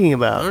talking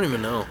about? I don't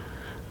even know.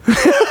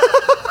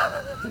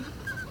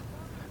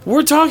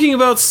 We're talking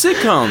about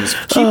sitcoms.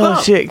 Keep up.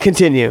 Oh shit!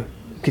 Continue.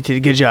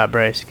 Good job,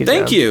 Bryce.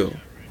 Thank you.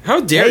 How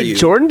dare you?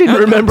 Jordan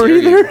didn't remember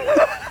either.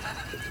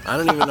 I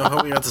don't even know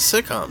how we got to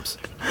sitcoms.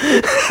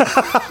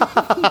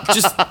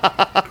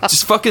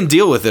 Just fucking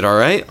deal with it, all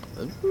right?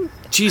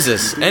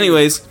 Jesus.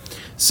 Anyways,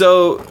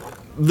 so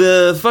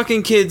the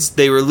fucking kids,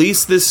 they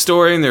release this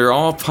story and they're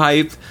all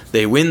hyped.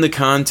 They win the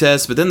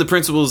contest, but then the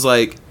principal's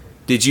like,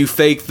 "Did you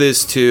fake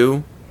this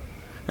too?"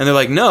 And they're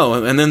like, "No."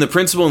 And then the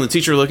principal and the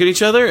teacher look at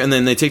each other, and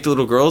then they take the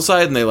little girl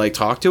aside and they like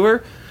talk to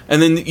her.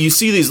 And then you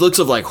see these looks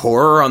of like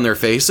horror on their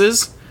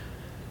faces.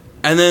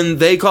 And then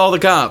they call the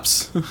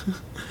cops.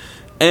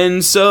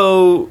 And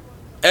so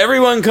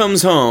everyone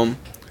comes home,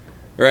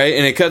 right?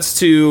 And it cuts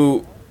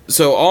to...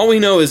 So all we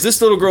know is this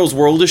little girl's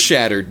world is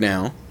shattered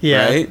now,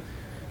 right?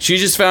 She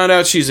just found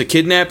out she's a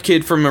kidnapped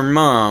kid from her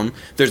mom.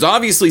 There's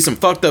obviously some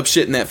fucked up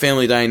shit in that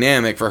family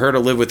dynamic for her to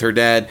live with her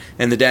dad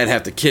and the dad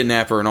have to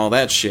kidnap her and all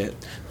that shit.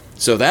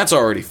 So that's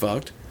already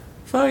fucked.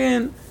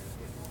 Fucking...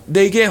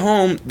 They get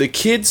home, the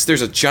kids,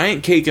 there's a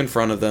giant cake in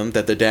front of them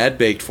that the dad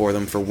baked for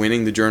them for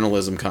winning the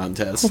journalism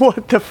contest.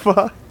 What the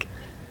fuck?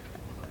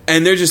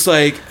 And they're just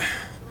like,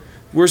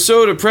 we're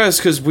so depressed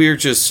because we're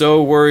just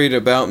so worried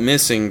about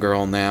missing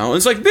girl now. And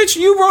it's like, bitch,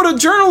 you wrote a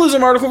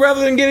journalism article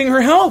rather than getting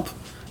her help.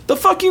 The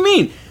fuck you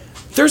mean?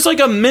 There's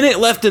like a minute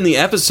left in the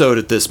episode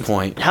at this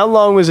point. How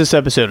long was this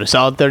episode? A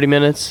solid 30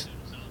 minutes?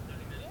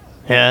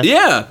 Yeah.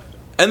 Yeah.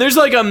 And there's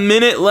like a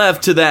minute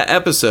left to that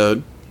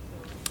episode.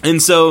 And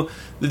so...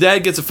 The dad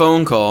gets a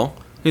phone call.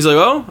 He's like,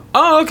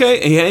 oh,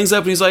 okay. And he hangs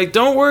up and he's like,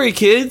 don't worry,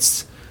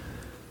 kids.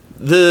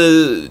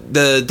 The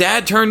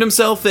dad turned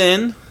himself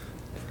in.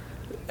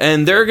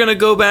 And they're going to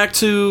go back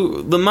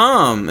to the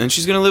mom. And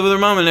she's going to live with her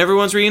mom. And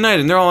everyone's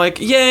reunited. And they're all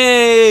like,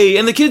 yay.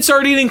 And the kids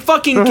start eating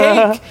fucking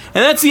cake. And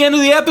that's the end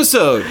of the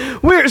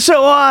episode. We're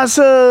so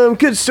awesome.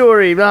 Good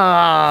story.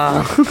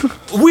 Ah.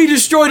 We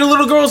destroyed a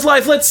little girl's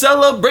life. Let's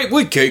celebrate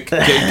with cake.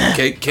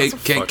 Cake.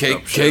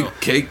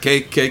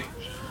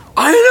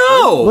 I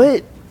know.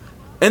 What?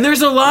 And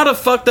there's a lot of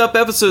fucked up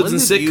episodes in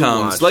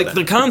sitcoms. Like,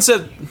 the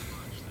concept...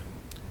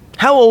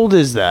 How old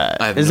is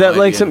that? I have is no that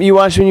like idea. something you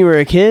watched when you were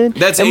a kid?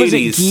 That's and 80s. Was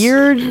it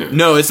geared?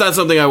 No, it's not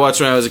something I watched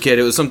when I was a kid.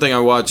 It was something I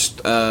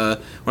watched when I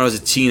was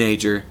a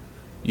teenager,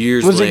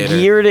 years Was later. it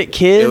geared at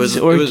kids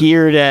It or was-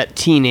 geared at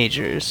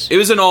teenagers? It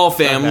was in all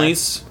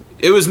families.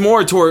 Okay. It was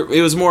more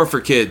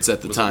for kids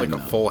at the Was time. it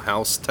like a Full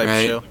House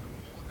type show?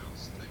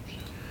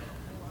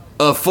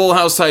 A Full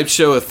House type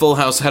show. If Full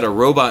House had a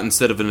robot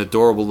instead of an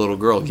adorable little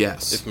girl,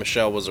 yes. If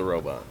Michelle was a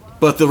robot.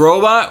 But the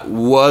robot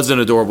was an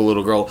adorable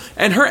little girl.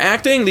 And her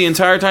acting the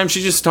entire time,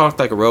 she just talked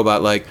like a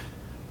robot. Like,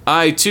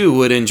 I too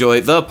would enjoy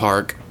the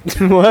park.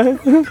 What?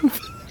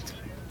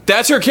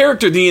 That's her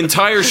character the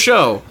entire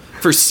show.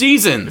 For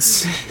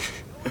seasons.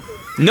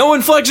 No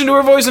inflection to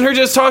her voice and her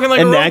just talking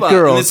like a robot. And that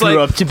girl and it's grew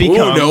like, up to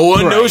become no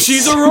one Bryce. knows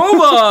she's a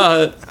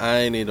robot.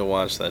 I need to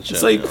watch that show.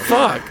 It's like, now.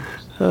 fuck.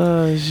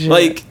 Oh, shit.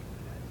 Like,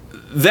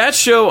 that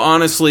show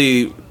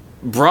honestly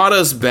brought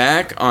us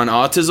back on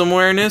autism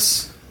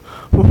awareness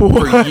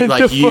for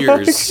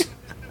years.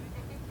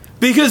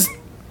 Because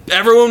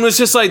everyone was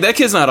just like, that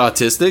kid's not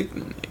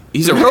autistic.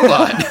 He's a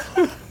robot.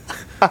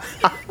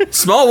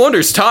 Small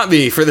Wonders taught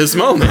me for this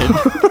moment.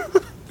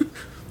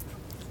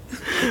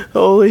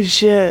 Holy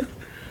shit.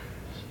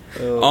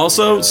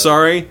 Also,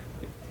 sorry,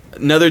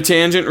 another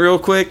tangent real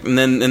quick, and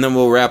then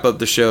we'll wrap up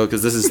the show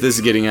because this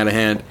is getting out of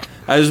hand.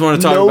 I just want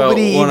to talk about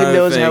Nobody one even other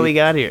knows thing. how we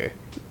got here.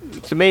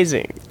 It's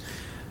amazing.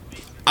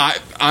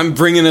 I'm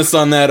bringing us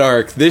on that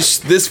arc.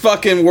 This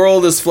fucking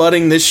world is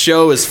flooding. This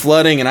show is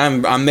flooding, and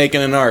I'm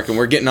making an arc, and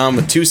we're getting on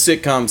with 2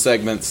 sitcom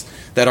segments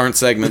that aren't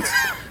segments.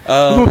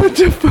 What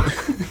the fuck?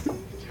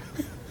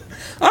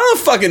 I don't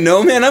fucking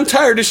know, man. I'm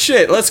tired of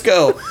shit. Let's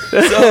go. So,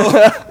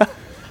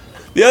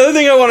 the other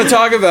thing I want to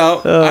talk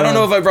about, I don't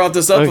know if I brought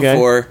this up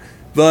before,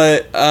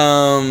 but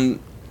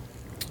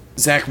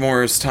Zach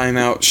Morris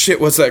timeout. Shit,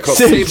 what's that called?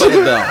 Saved by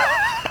the Bell.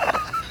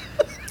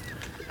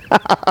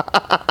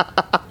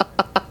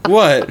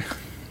 What?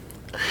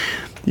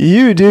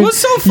 You, dude. What's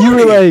so funny? You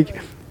were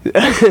like,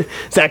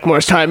 Zach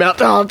Morris timeout.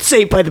 Oh,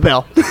 Saved by the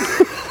Bell.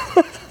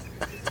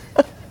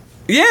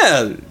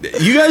 Yeah,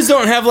 you guys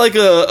don't have like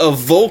a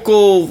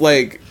vocal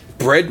like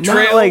bread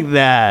trail Not like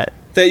that.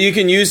 that you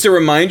can use to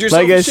remind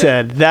yourself. Like I of shit?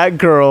 said, that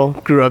girl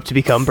grew up to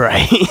become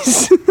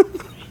Bryce.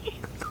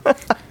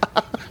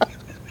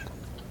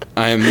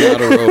 I am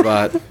not a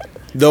robot,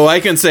 though I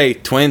can say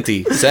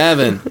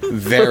 27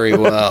 very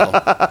well.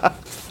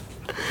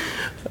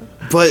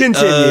 But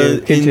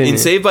Continue. In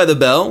Saved by the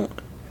Bell,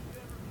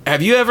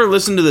 have you ever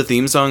listened to the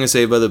theme song of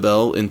Saved by the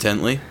Bell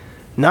intently?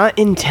 Not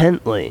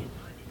intently.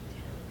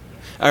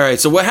 All right,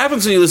 so what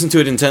happens when you listen to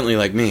it intently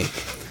like me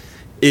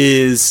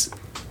is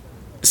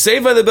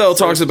Saved by the Bell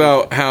talks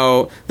about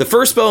how the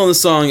first bell in the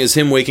song is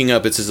him waking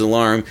up. It's his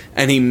alarm,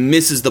 and he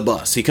misses the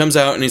bus. He comes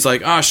out and he's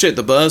like, "Oh shit,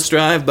 the bus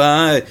drive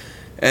by,"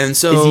 and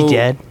so is he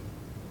dead?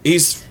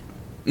 He's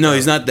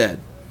not dead.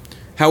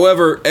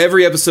 However,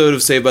 every episode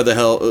of Saved by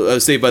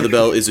the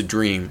Bell is a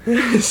dream.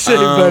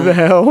 Saved by the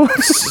Hell.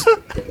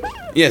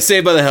 Yeah,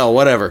 Saved by the Hell,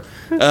 whatever.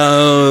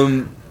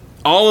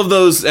 All of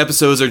those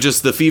episodes are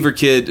just the fever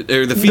kid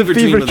or the fever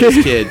dream of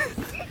this kid.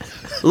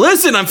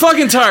 Listen, I'm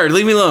fucking tired.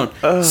 Leave me alone.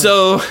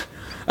 So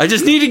I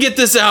just need to get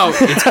this out.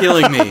 It's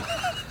killing me.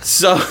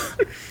 So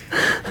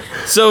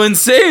in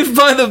Saved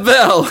by the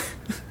Bell,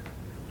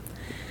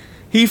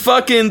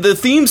 the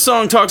theme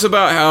song talks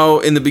about how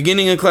in the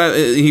beginning of class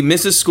he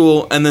misses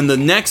school, and then the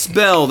next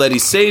bell that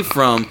he's saved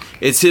from,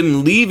 it's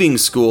him leaving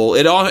school.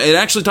 It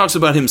actually talks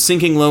about him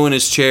sinking low in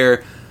his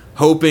chair,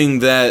 hoping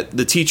that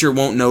the teacher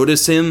won't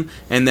notice him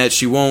and that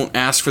she won't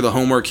ask for the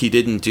homework he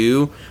didn't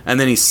do. And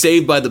then he's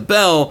saved by the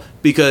bell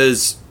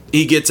because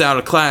he gets out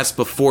of class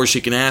before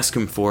she can ask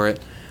him for it.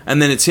 And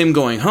then it's him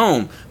going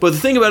home. But the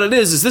thing about it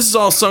is this is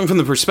all sung from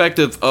the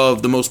perspective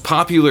of the most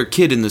popular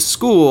kid in the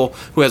school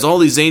who has all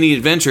these zany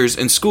adventures,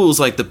 and school's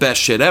like the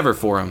best shit ever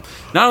for him.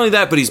 Not only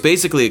that, but he's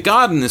basically a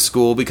god in this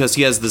school because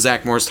he has the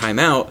Zach Morris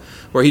timeout,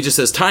 where he just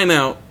says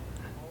timeout,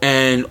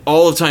 and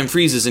all of time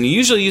freezes. And he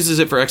usually uses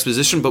it for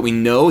exposition, but we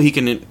know he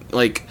can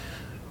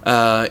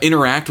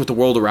interact with the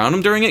world around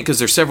him during it, because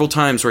there's several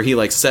times where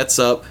he sets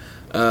up,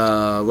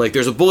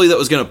 there's a bully that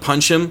was going to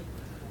punch him,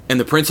 and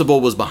the principal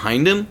was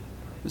behind him.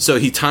 So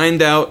he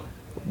timed out,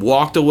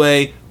 walked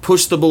away,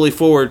 pushed the bully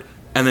forward,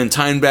 and then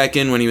timed back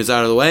in when he was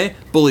out of the way.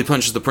 Bully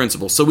punches the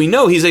principal. So we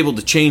know he's able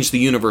to change the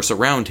universe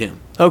around him.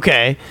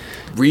 Okay.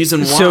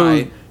 Reason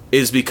why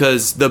is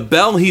because the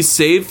bell he's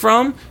saved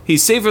from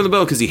the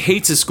bell because he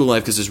hates his school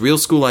life, because his real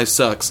school life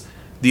sucks.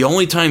 The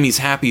only time he's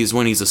happy is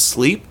when he's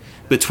asleep,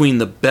 between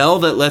the bell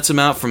that lets him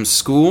out from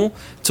school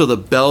till the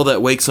bell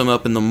that wakes him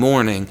up in the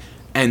morning.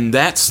 And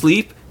that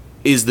sleep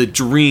is the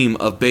dream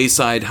of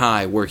Bayside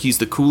High, where he's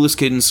the coolest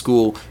kid in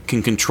school,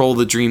 can control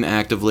the dream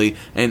actively,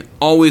 and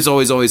always,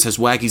 always, always has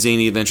wacky,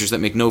 zany adventures that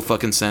make no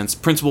fucking sense.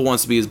 Principal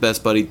wants to be his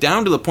best buddy,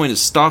 down to the point of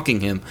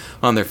stalking him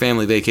on their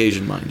family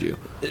vacation, mind you.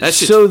 That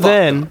shit's so fucked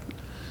then, up.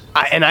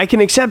 I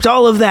can accept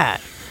all of that,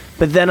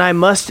 but then I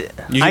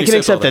can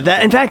accept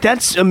that. In fact,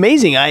 that's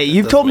amazing.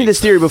 You've told me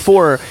this theory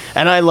before,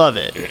 and I love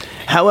it.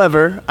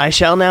 However, I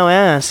shall now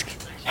ask,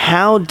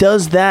 how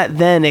does that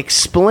then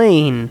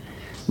explain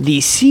the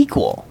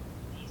sequel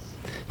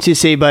to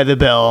Saved by the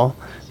Bell,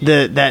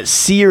 that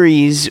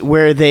series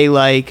where they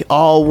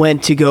all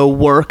went to go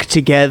work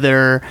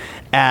together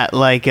at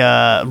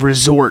a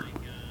resort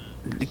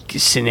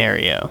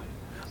scenario?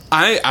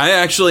 I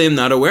actually am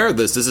not aware of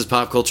this. This is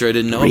pop culture I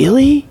didn't know.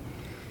 Really?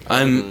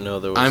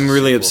 I'm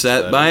really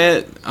upset by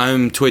it.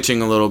 I'm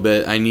twitching a little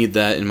bit. I need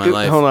that in my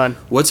life. Hold on.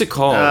 What's it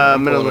called?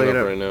 I'm gonna look it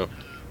up right now.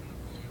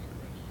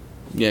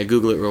 Yeah,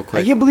 Google it real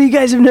quick. I can't believe you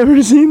guys have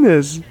never seen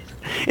this.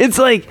 It's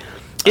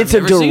it's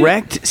a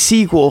direct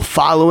sequel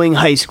following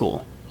high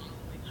school.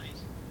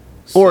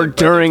 Or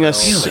during a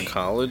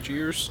college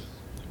years?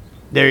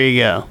 There you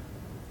go.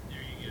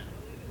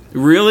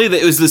 Really?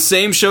 It was the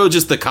same show,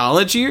 just the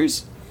college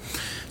years?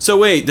 So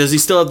wait, does he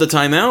still have the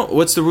timeout?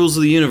 What's the rules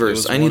of the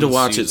universe? I need to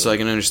watch it so I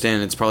can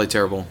understand. It's probably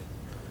terrible.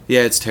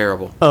 Yeah, it's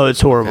terrible. Oh,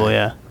 it's horrible,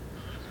 yeah.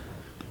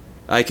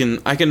 I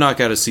can knock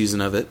out a season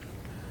of it,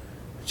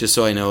 just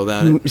so I know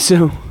about it.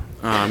 So,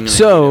 I'm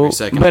gonna every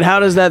second. But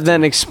how does that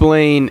then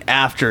explain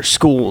after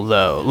school,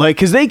 though?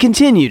 Because they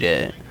continued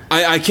it.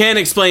 I can't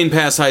explain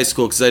past high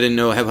school because I didn't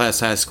know how past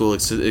high school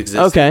existed.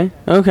 Okay.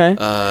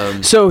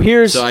 So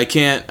here's... So I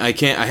can't. I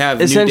have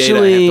new data.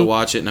 I have to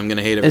watch it, and I'm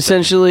gonna hate it.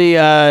 Essentially,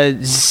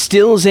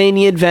 still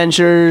zany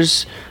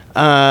adventures.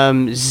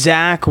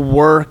 Zach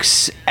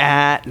works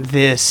at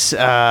this...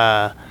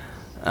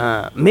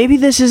 maybe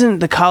this isn't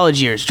the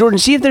college years. Jordan,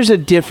 see if there's a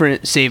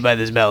different Saved by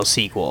the Bell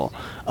sequel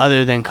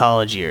other than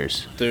college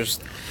years.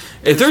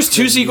 If there's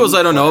two sequels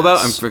I don't know about,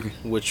 I'm freaking...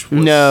 Which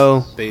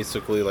was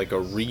basically like a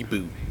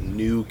reboot,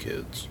 New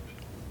Kids.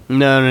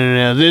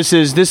 No. This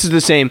is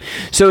the same.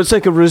 So it's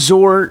like a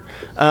resort.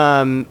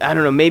 I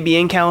don't know, maybe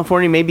in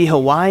California, maybe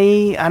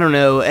Hawaii. I don't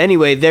know.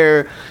 Anyway,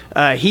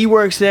 he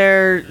works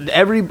there.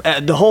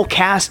 The whole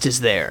cast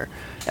is there,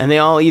 and they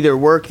all either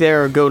work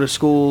there or go to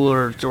school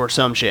or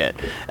some shit.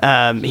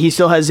 He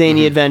still has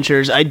zany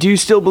adventures. I do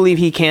still believe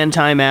he can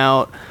time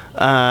out,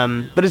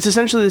 but it's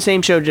essentially the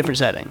same show, different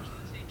setting.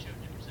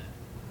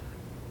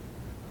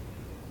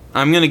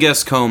 I'm gonna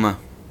guess coma.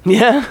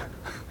 Yeah.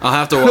 I'll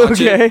have to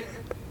watch it.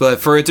 But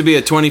for it to be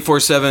a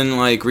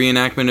 24/7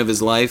 reenactment of his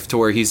life to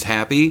where he's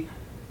happy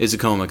is a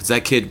coma, because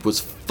that kid was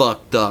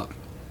fucked up.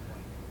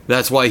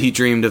 That's why he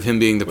dreamed of him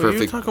being the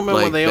perfect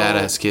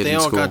badass kid in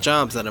school. They all got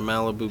jobs at a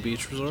Malibu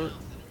Beach resort.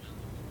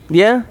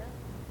 Yeah.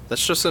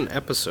 That's just an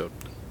episode.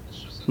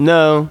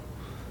 No.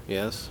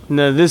 Yes.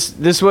 No.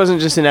 This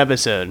wasn't just an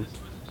episode.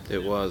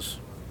 It was.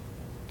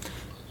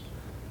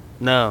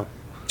 No.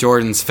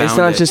 Jordan's found it. It's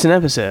not just an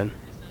episode.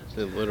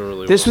 It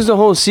literally This was a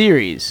whole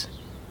series.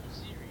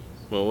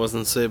 Well, it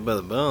wasn't Saved by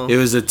the Bell. It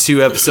was a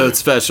 2-episode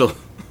special.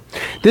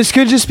 This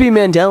could just be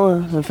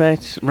Mandela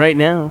effect right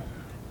now,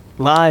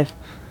 live.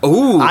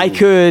 Ooh, I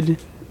could.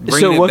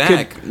 bring it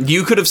back.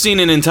 You could have seen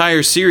an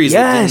entire series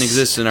that didn't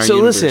exist in our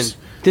universe. So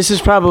listen, this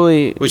is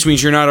probably... Which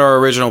means you're not our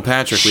original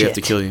Patrick. Shit. We have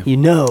to kill you. You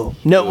know.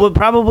 No, what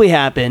probably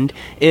happened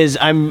is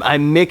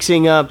I'm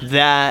mixing up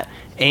that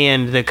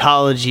and the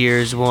college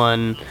years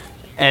one.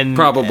 And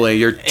Probably.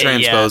 You're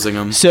transposing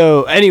them.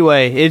 So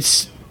anyway,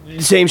 it's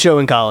the same show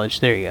in college.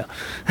 There you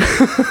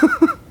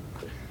go.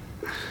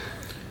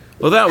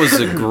 Well, that was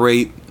a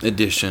great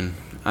addition.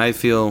 I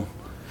feel...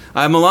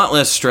 I'm a lot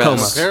less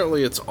stressed.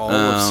 Apparently it's all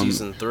of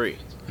season 3.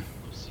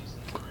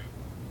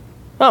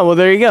 Oh, well,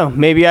 there you go.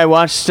 Maybe I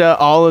watched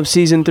all of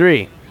season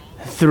 3.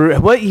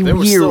 What They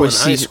were year still was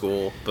in high season...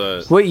 school,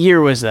 but What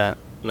year was that?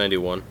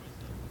 91.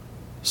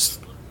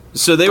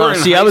 So they were in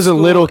see, high I was a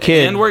school little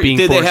kid and were- being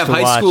did they forced have to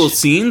high watch. school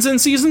scenes in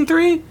season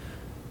 3?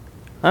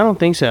 I don't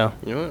think so.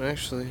 You know what?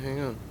 Actually, hang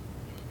on.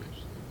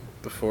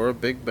 Before a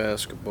big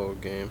basketball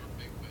game.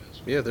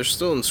 Yeah, they're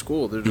still in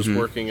school. They're just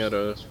working at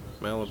a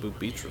Malibu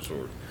beach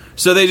resort.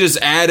 So they just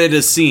added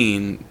a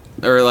scene,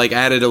 or like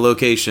added a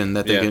location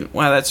that they Yeah. can...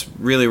 Wow, that's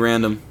really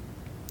random.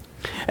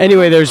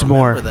 Anyway, there's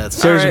more. Remember that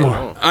There's All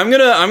right. more. I'm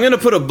gonna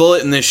put a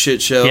bullet in this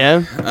shit show.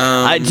 Yeah?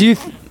 I do.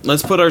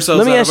 Let's put ourselves.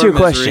 Let me out ask of you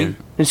a our misery. question.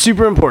 It's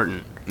super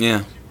important.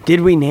 Yeah.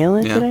 Did we nail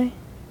it Yeah. today?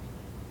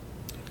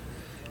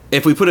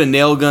 If we put a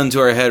nail gun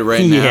to our head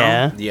right now,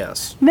 Yeah.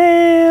 Yes.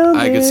 Nailed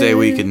I it. could say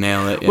we could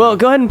nail it. Yeah. Well,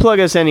 go ahead and plug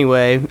us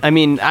anyway. I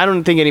mean, I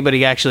don't think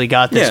anybody actually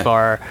got this Yeah.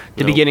 far.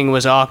 The Nope. beginning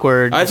was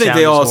awkward. I the think sound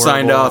they was all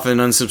signed horrible. off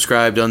and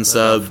unsubscribed,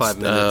 unsubbed, 5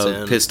 minutes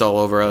in. pissed all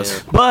over us.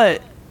 Yeah.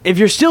 But if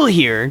you're still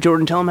here,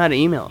 Jordan, tell them how to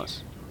email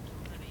us.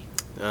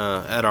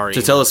 At our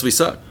To tell us we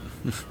suck.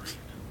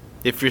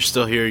 If you're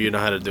still here, you know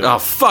how to do it. Oh,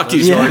 fuck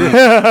you, Jordan.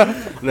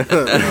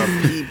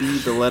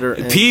 PB, the letter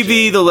NJ.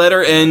 PB, the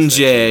letter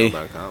NJ.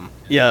 gmail.com.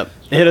 Yep.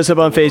 Hit us up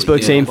on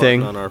Facebook, Yeah. same Plug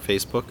thing. On our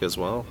Facebook as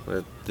well,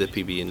 at the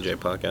PB&J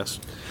podcast.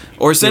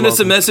 Or send You're us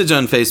a welcome. message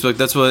on Facebook.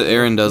 That's what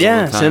Aaron does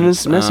Yeah, all the time. send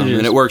us messages.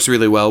 And it works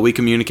really well. We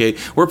communicate.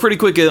 We're pretty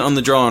quick on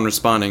the draw on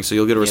responding, so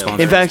you'll get a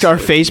response. In fact, our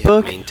We have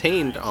Facebook-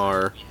 maintained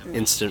our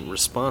instant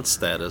response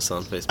status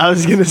on Facebook. I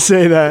was gonna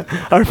say that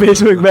our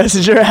Facebook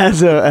Messenger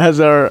has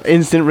our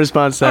instant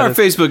response Our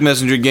status. Facebook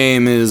Messenger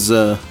game is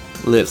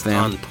lit,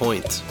 fam. On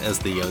point, as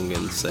the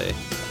youngins say.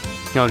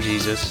 Oh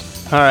Jesus!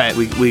 All right,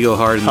 We go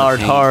hard in the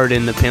paint. hard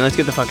in the paint. Let's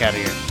get the fuck out of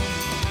here.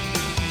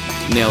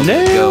 Nailed it.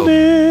 Nailed Go.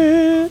 it.